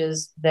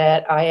passages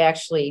that I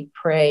actually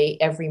pray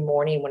every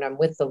morning when I'm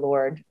with the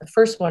Lord. The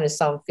first one is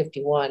Psalm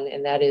 51,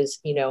 and that is,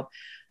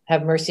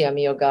 have mercy on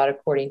me, O God,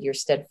 according to your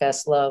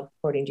steadfast love,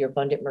 according to your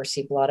abundant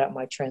mercy, blot out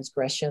my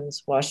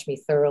transgressions, wash me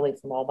thoroughly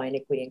from all my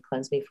iniquity and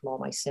cleanse me from all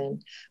my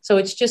sin. So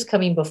it's just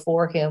coming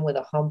before him with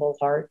a humble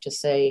heart to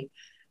say,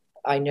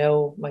 I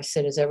know my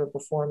sin is ever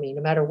before me,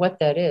 no matter what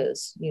that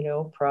is,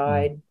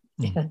 pride,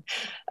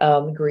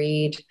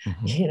 greed,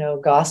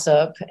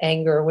 gossip,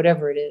 anger,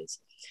 whatever it is.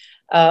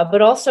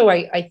 But also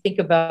I think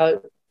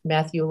about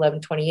Matthew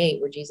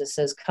 11:28, where Jesus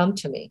says, come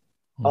to me,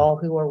 all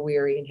who are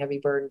weary and heavy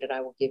burdened, and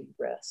I will give you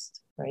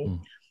rest, right?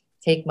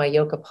 Take my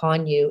yoke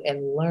upon you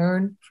and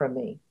learn from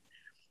me.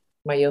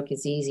 My yoke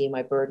is easy and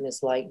my burden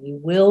is light. You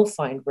will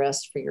find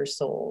rest for your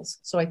souls.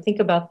 So I think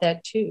about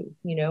that too,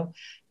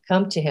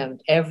 come to him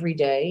every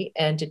day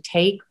and to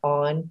take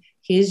on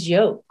his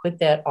yoke, put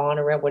that on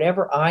around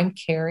whatever I'm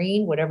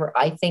carrying, whatever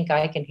I think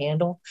I can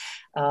handle.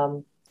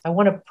 I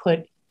want to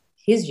put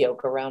his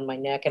yoke around my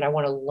neck and I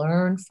want to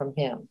learn from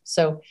him.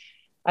 So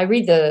I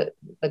read the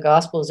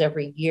Gospels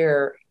every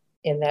year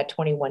in that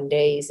 21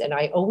 days, and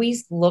I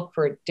always look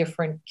for a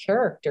different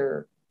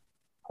character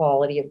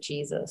quality of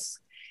Jesus.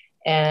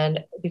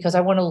 And because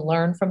I want to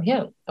learn from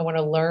him, I want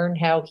to learn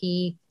how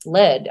he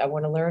led. I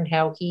want to learn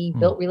how he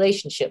built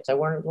relationships. I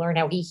want to learn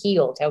how he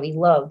healed, how he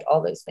loved,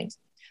 all those things.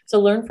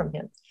 So learn from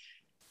him.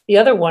 The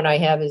other one I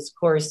have is, of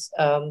course,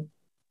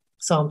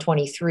 Psalm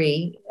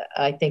 23.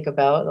 I think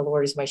about, the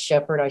Lord is my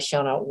shepherd, I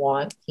shall not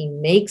want. He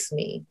makes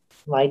me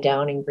lie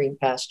down in green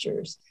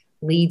pastures,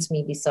 leads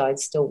me beside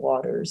still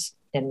waters,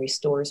 and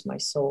restores my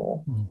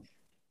soul.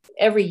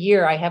 Every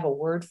year I have a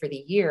word for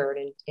the year.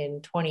 And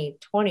in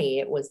 2020,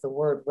 it was the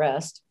word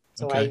rest.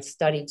 So I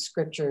studied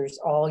scriptures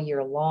all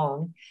year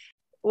long.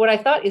 What I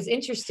thought is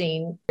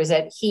interesting is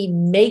that he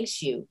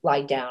makes you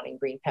lie down in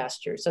green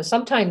pastures. So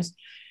sometimes,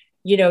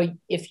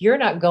 if you're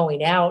not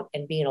going out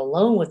and being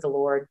alone with the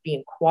Lord,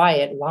 being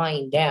quiet,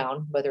 lying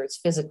down, whether it's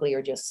physically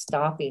or just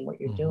stopping what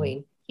you're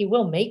doing, he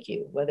will make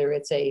you, whether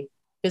it's a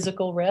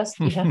physical rest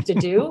you have to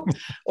do,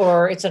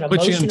 or it's an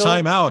emotional. Put you in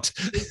time out.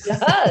 It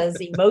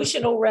does,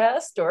 emotional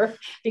rest, or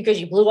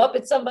because you blew up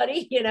at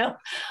somebody,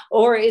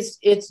 or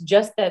it's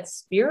just that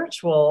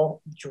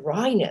spiritual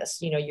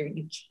dryness.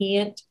 You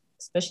can't,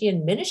 especially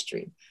in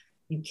ministry,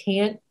 you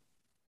can't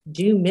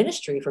do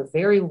ministry for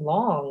very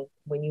long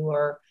when you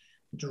are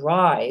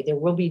dry. There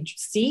will be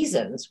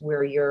seasons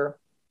where you're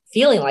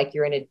feeling like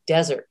you're in a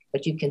desert,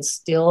 but you can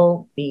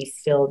still be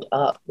filled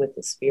up with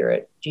the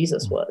Spirit.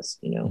 Jesus was,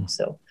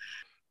 so.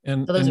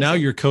 And now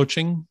you're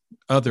coaching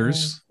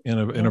others in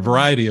a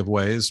variety of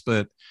ways.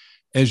 But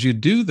as you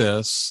do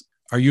this,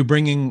 are you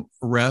bringing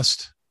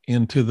rest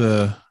into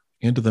the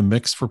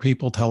mix for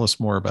people? Tell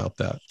us more about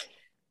that.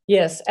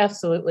 Yes,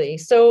 absolutely.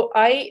 So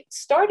I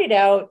started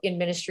out in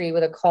ministry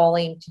with a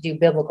calling to do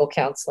biblical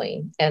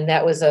counseling, and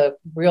that was a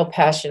real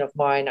passion of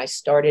mine. I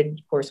started,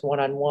 of course,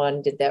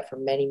 one-on-one, did that for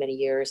many, many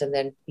years, and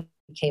then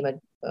became a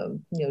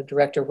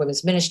director of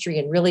women's ministry,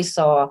 and really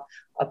saw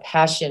a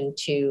passion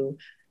to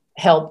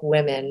help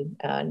women.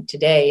 And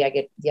today I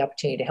get the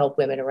opportunity to help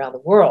women around the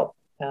world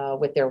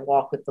with their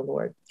walk with the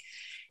Lord.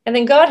 And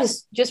then God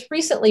has just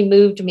recently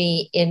moved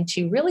me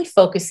into really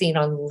focusing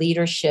on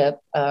leadership,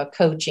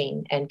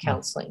 coaching, and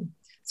counseling.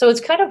 So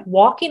it's kind of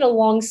walking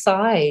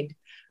alongside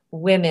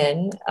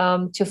women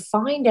to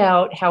find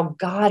out how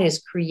God has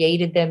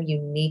created them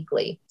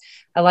uniquely.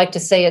 I like to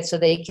say it so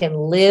they can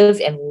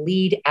live and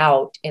lead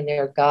out in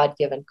their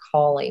God-given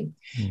calling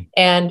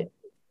and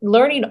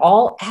learning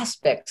all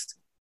aspects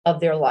of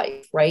their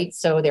life, right?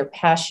 So their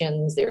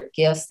passions, their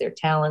gifts, their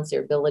talents,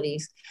 their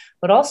abilities,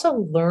 but also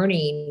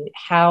learning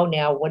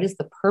what is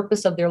the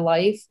purpose of their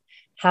life,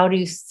 how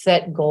to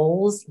set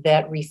goals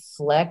that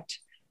reflect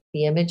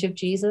the image of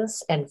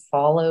Jesus and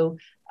follow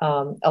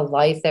a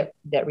life that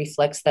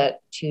reflects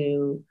that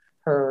to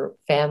her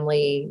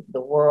family,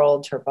 the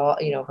world, her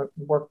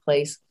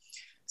workplace.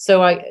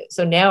 So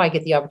now I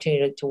get the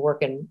opportunity to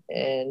work in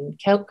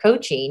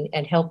coaching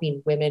and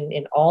helping women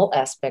in all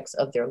aspects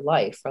of their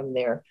life, from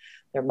their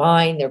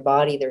mind, their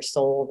body, their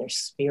soul, their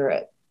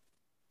spirit.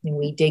 And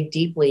we dig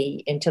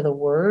deeply into the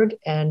Word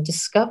and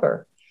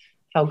discover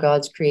how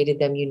God's created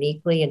them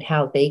uniquely and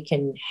how they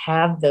can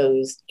have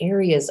those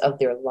areas of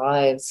their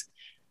lives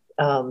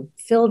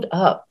filled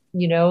up,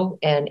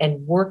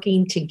 and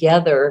working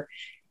together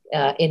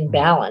in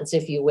balance,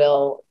 if you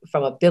will,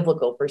 from a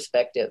biblical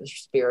perspective,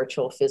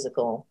 spiritual,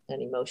 physical,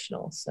 and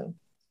emotional. So,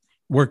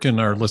 where can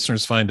our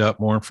listeners find out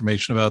more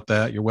information about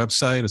that? Your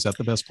website, is that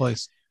the best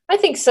place? I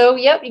think so.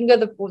 Yep. You can go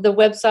to the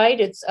website.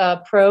 It's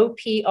pro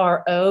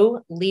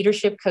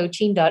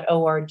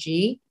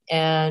leadershipcoaching.org.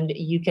 And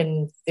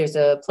there's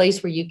a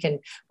place where you can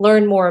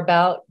learn more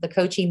about the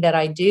coaching that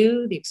I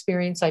do, the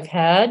experience I've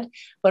had,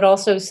 but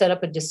also set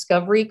up a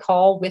discovery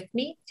call with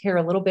me to hear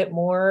a little bit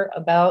more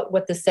about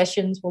what the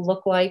sessions will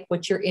look like,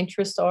 what your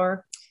interests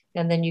are.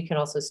 And then you can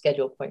also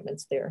schedule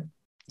appointments there.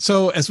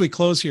 So as we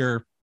close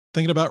here,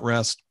 thinking about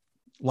rest,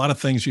 a lot of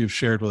things you've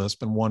shared with us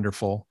been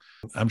wonderful.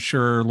 I'm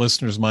sure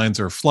listeners' minds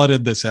are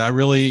flooded. They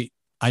say,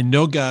 I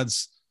know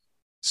God's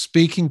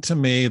speaking to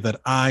me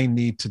that I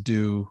need to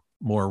do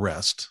more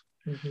rest.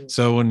 Mm-hmm.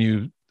 So when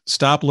you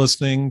stop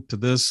listening to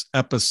this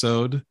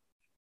episode,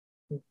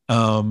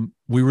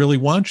 we really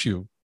want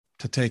you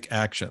to take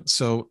action.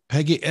 So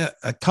Peggy,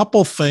 a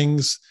couple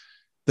things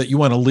that you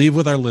want to leave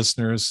with our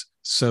listeners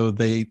so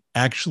they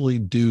actually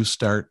do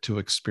start to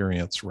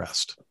experience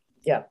rest.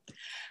 Yeah.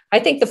 I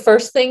think the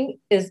first thing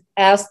is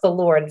ask the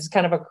Lord. It's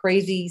kind of a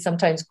crazy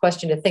sometimes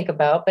question to think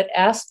about, but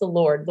ask the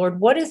Lord,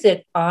 what is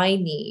it I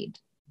need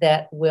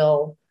that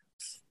will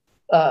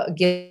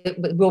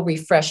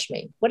refresh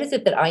me? What is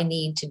it that I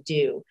need to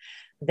do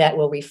that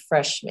will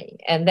refresh me?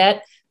 And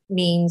that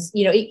means,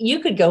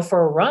 you could go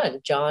for a run,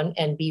 John,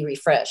 and be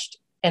refreshed.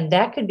 And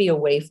that could be a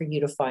way for you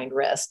to find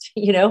rest.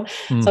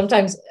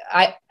 Sometimes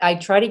I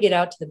try to get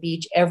out to the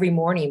beach every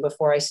morning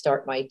before I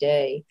start my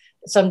day.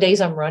 Some days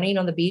I'm running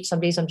on the beach.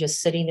 Some days I'm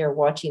just sitting there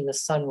watching the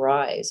sun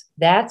rise.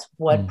 That's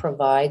what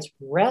provides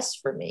rest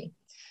for me.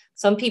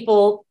 Some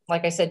people,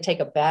 like I said,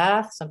 take a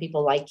bath. Some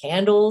people light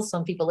candles.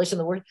 Some people listen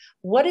to the word.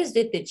 What is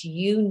it that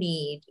you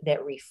need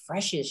that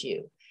refreshes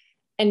you?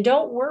 And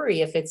don't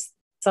worry if it's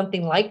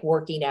something like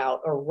working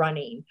out or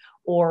running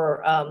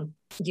or,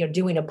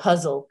 doing a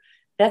puzzle.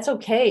 That's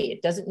okay.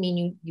 It doesn't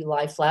mean you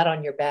lie flat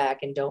on your back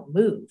and don't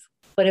move.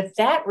 But if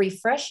that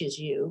refreshes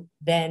you,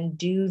 then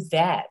do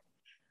that.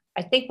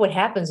 I think what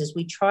happens is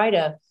we try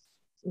to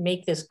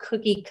make this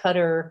cookie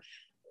cutter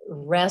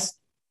rest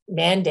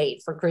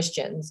mandate for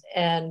Christians.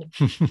 And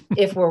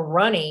if we're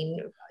running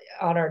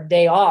on our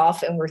day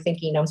off and we're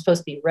thinking I'm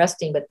supposed to be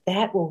resting, but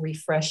that will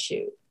refresh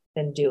you,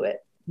 then do it,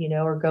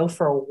 or go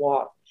for a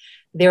walk.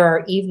 There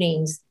are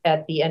evenings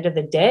at the end of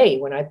the day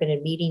when I've been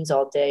in meetings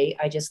all day,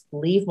 I just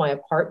leave my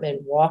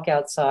apartment, walk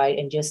outside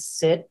and just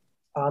sit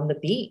on the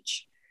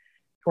beach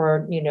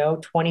for,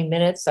 20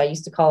 minutes. I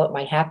used to call it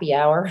my happy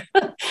hour.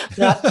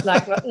 not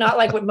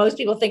like what most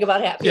people think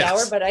about happy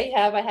hour, but I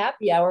have a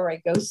happy hour where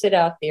I go sit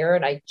out there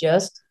and I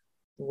just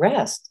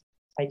rest.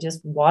 I just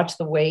watch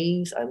the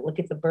waves. I look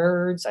at the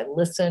birds. I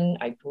listen.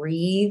 I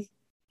breathe.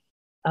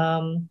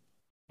 And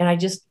I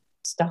just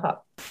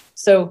stop.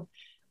 So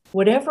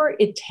whatever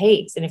it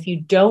takes. And if you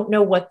don't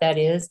know what that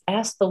is,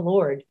 ask the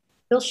Lord.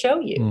 He'll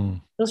show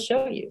you. He'll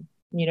show you,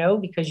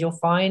 because you'll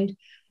find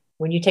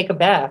when you take a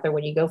bath or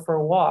when you go for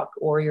a walk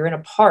or you're in a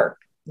park,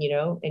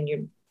 and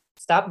you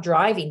stop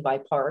driving by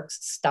parks,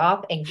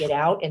 stop and get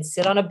out and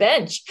sit on a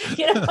bench.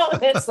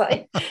 It's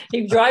like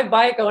you drive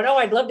by it going, oh,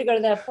 I'd love to go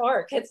to that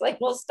park. It's like,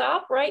 well,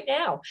 stop right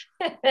now.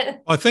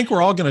 I think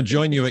we're all going to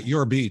join you at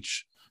your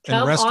beach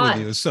and rest with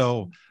you.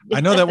 So I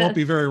know that won't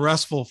be very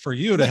restful for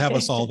you to have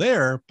us all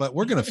there, but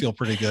we're going to feel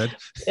pretty good.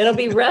 It'll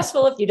be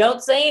restful if you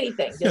don't say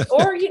anything.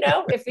 Or,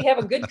 if we have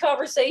a good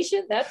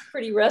conversation, that's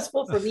pretty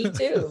restful for me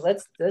too.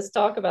 Let's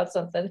talk about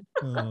something.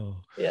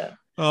 Yeah.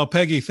 Oh,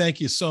 Peggy, thank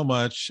you so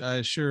much.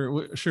 I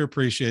sure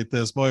appreciate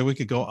this. Boy, we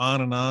could go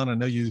on and on. I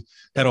know you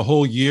had a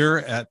whole year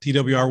at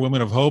TWR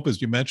Women of Hope,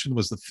 as you mentioned,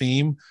 was the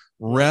theme,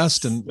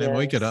 rest, and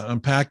we could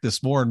unpack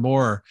this more and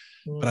more.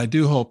 But I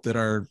do hope that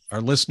our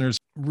listeners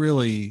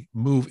really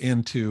move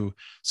into,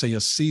 say,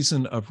 a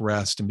season of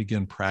rest and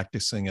begin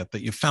practicing it,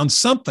 that you found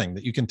something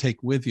that you can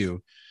take with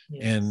you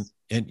and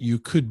you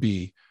could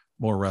be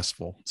more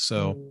restful.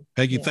 So,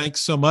 Peggy,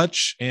 thanks so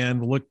much,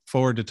 and look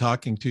forward to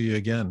talking to you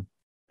again.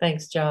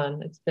 Thanks,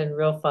 John. It's been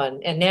real fun.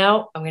 And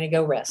now I'm going to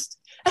go rest.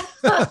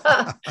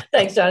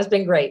 Thanks, John. It's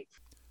been great.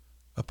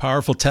 A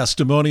powerful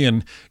testimony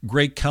and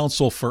great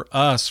counsel for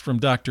us from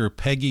Dr.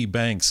 Peggy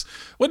Banks.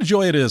 What a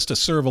joy it is to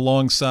serve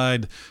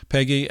alongside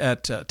Peggy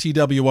at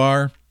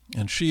TWR.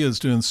 And she is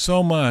doing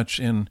so much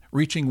in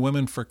reaching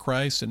women for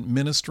Christ and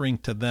ministering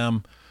to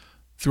them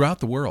throughout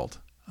the world.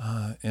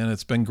 And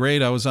it's been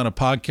great. I was on a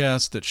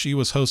podcast that she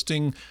was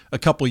hosting a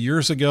couple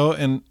years ago,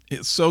 and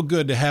it's so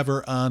good to have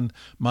her on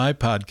my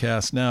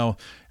podcast now.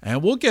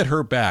 And we'll get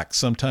her back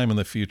sometime in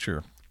the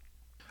future.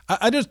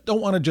 I just don't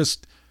want to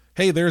just,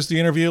 hey, there's the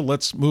interview,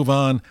 let's move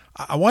on.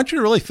 I want you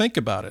to really think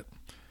about it.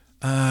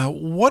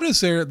 What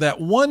is there,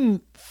 that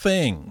one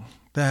thing,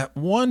 that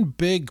one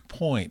big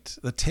point,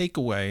 the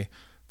takeaway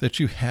that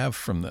you have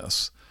from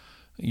this?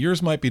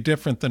 Yours might be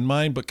different than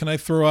mine, but can I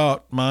throw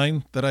out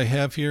mine that I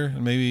have here?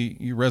 And maybe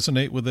you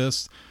resonate with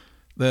this,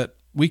 that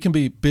we can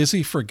be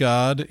busy for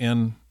God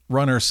and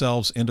run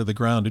ourselves into the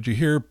ground. Did you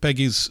hear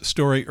Peggy's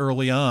story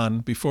early on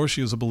before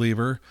she was a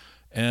believer?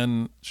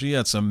 And she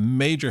had some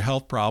major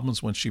health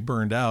problems when she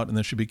burned out, and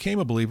then she became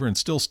a believer and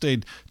still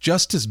stayed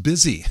just as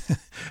busy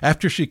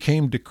after she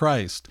came to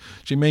Christ.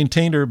 She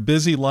maintained her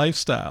busy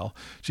lifestyle.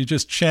 She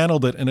just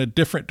channeled it in a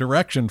different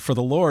direction for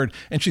the Lord,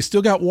 and she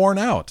still got worn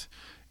out.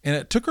 And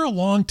it took her a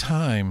long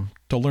time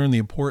to learn the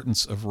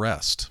importance of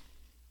rest.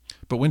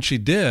 But when she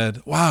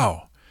did,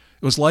 wow,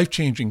 it was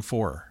life-changing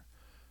for her.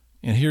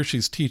 And here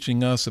she's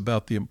teaching us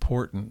about the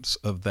importance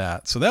of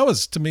that. So that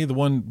was, to me, the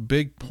one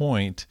big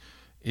point,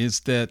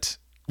 is that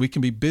we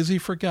can be busy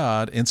for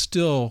God and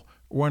still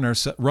run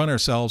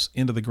ourselves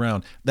into the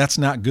ground. That's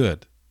not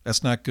good.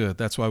 That's not good.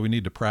 That's why we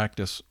need to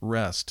practice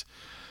rest.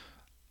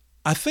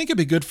 I think it'd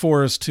be good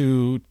for us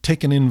to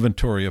take an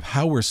inventory of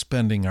how we're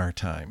spending our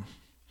time.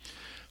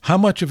 How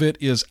much of it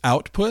is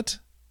output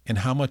and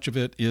how much of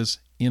it is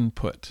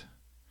input?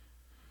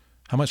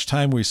 How much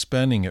time are we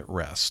spending at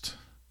rest?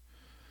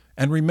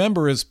 And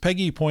remember, as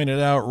Peggy pointed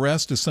out,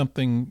 rest is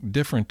something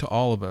different to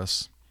all of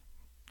us.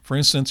 For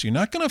instance, you're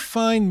not going to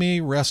find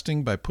me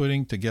resting by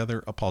putting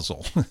together a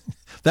puzzle.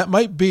 That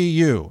might be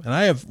you. And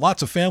I have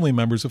lots of family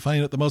members who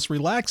find it the most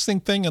relaxing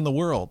thing in the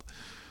world.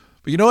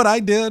 But you know what I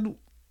did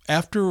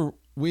after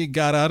we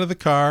got out of the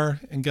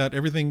car and got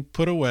everything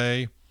put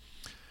away?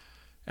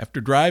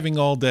 After driving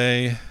all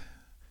day,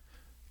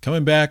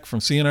 coming back from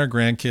seeing our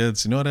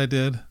grandkids, you know what I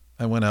did?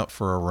 I went out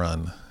for a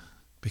run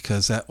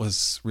because that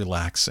was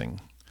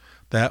relaxing.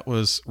 That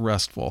was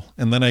restful.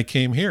 And then I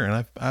came here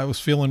and I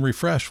was feeling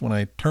refreshed when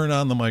I turned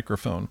on the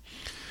microphone.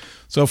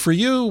 So for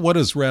you, what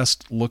does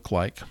rest look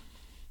like?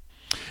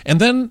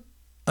 And then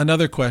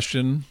another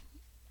question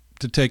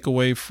to take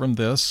away from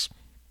this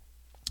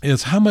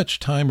is, how much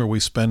time are we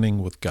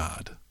spending with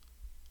God?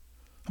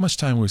 How much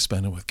time are we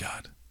spending with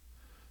God?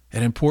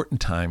 An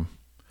important time.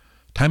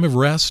 Time of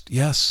rest,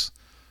 yes,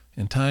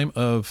 and time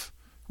of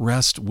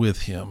rest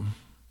with him.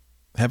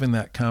 Having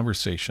that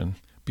conversation,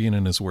 being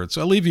in his word.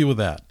 So I'll leave you with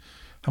that.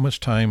 How much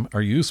time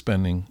are you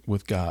spending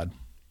with God?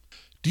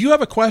 Do you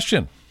have a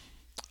question?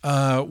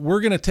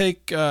 We're going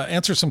to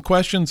answer some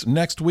questions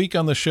next week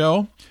on the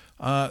show.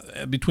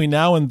 Between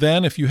now and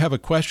then, if you have a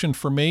question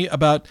for me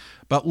about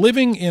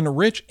living in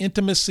rich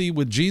intimacy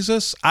with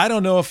Jesus, I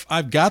don't know if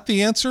I've got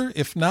the answer.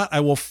 If not, I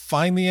will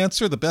find the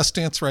answer, the best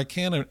answer I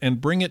can, and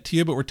bring it to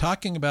you. But we're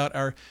talking about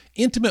our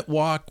intimate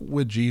walk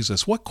with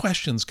Jesus. What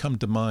questions come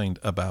to mind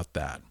about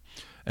that?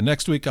 And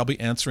next week, I'll be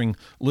answering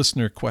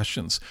listener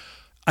questions.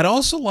 I'd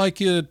also like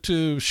you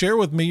to share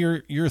with me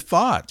your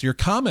thoughts, your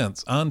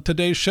comments on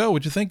today's show.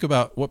 What'd you think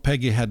about what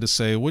Peggy had to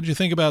say? What'd you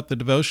think about the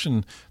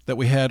devotion that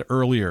we had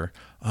earlier?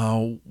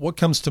 What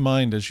comes to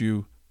mind as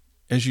you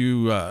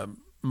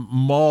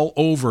mull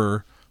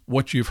over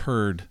what you've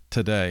heard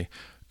today?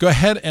 Go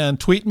ahead and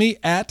tweet me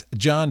at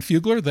John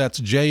Fugler. That's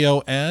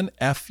JONFUGLER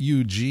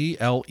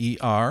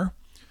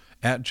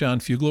at John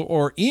Fugler,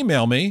 or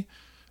email me,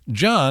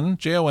 John,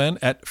 JON,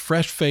 at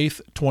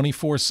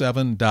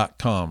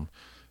freshfaith247.com.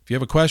 If you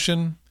have a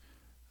question,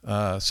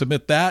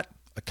 submit that,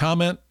 a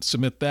comment,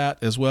 submit that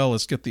as well.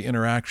 Let's get the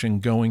interaction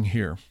going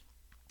here.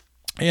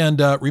 And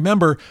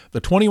remember,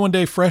 the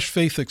 21-day Fresh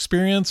Faith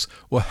experience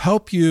will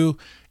help you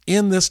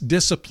in this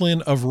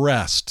discipline of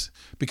rest,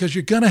 because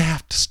you're going to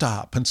have to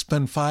stop and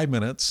spend 5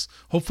 minutes,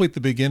 hopefully at the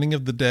beginning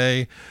of the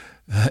day,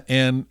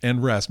 and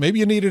rest. Maybe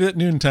you need it at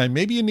noontime.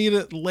 Maybe you need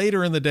it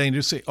later in the day, and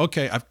just say,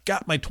 okay, I've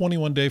got my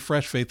 21-day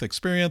Fresh Faith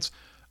experience.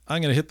 I'm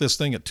going to hit this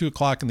thing at 2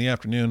 o'clock in the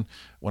afternoon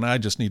when I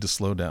just need to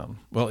slow down.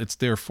 Well, it's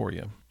there for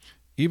you.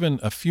 Even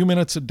a few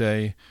minutes a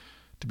day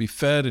to be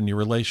fed in your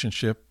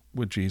relationship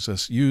with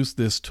Jesus. Use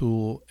this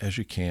tool as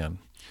you can.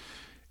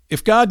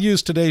 If God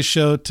used today's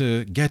show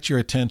to get your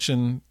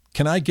attention,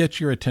 can I get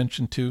your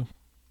attention too?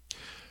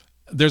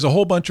 There's a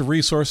whole bunch of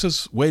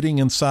resources waiting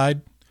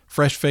inside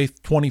Fresh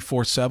Faith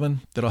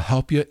 24/7 that'll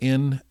help you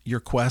in your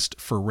quest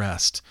for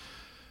rest.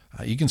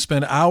 You can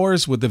spend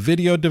hours with the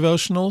video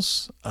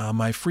devotionals,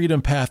 my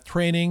Freedom Path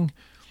training,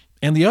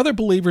 and the other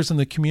believers in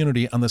the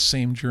community on the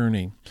same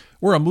journey.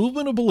 We're a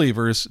movement of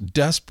believers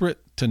desperate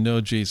to know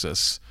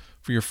Jesus.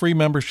 For your free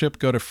membership,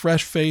 go to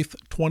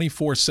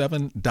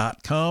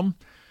freshfaith247.com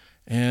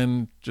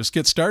and just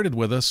get started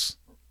with us.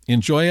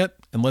 Enjoy it,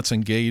 and let's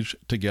engage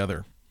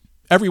together.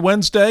 Every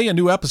Wednesday, a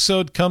new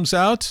episode comes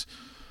out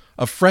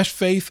of Fresh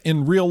Faith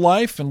in Real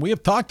Life, and we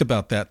have talked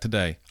about that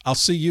today. I'll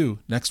see you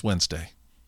next Wednesday.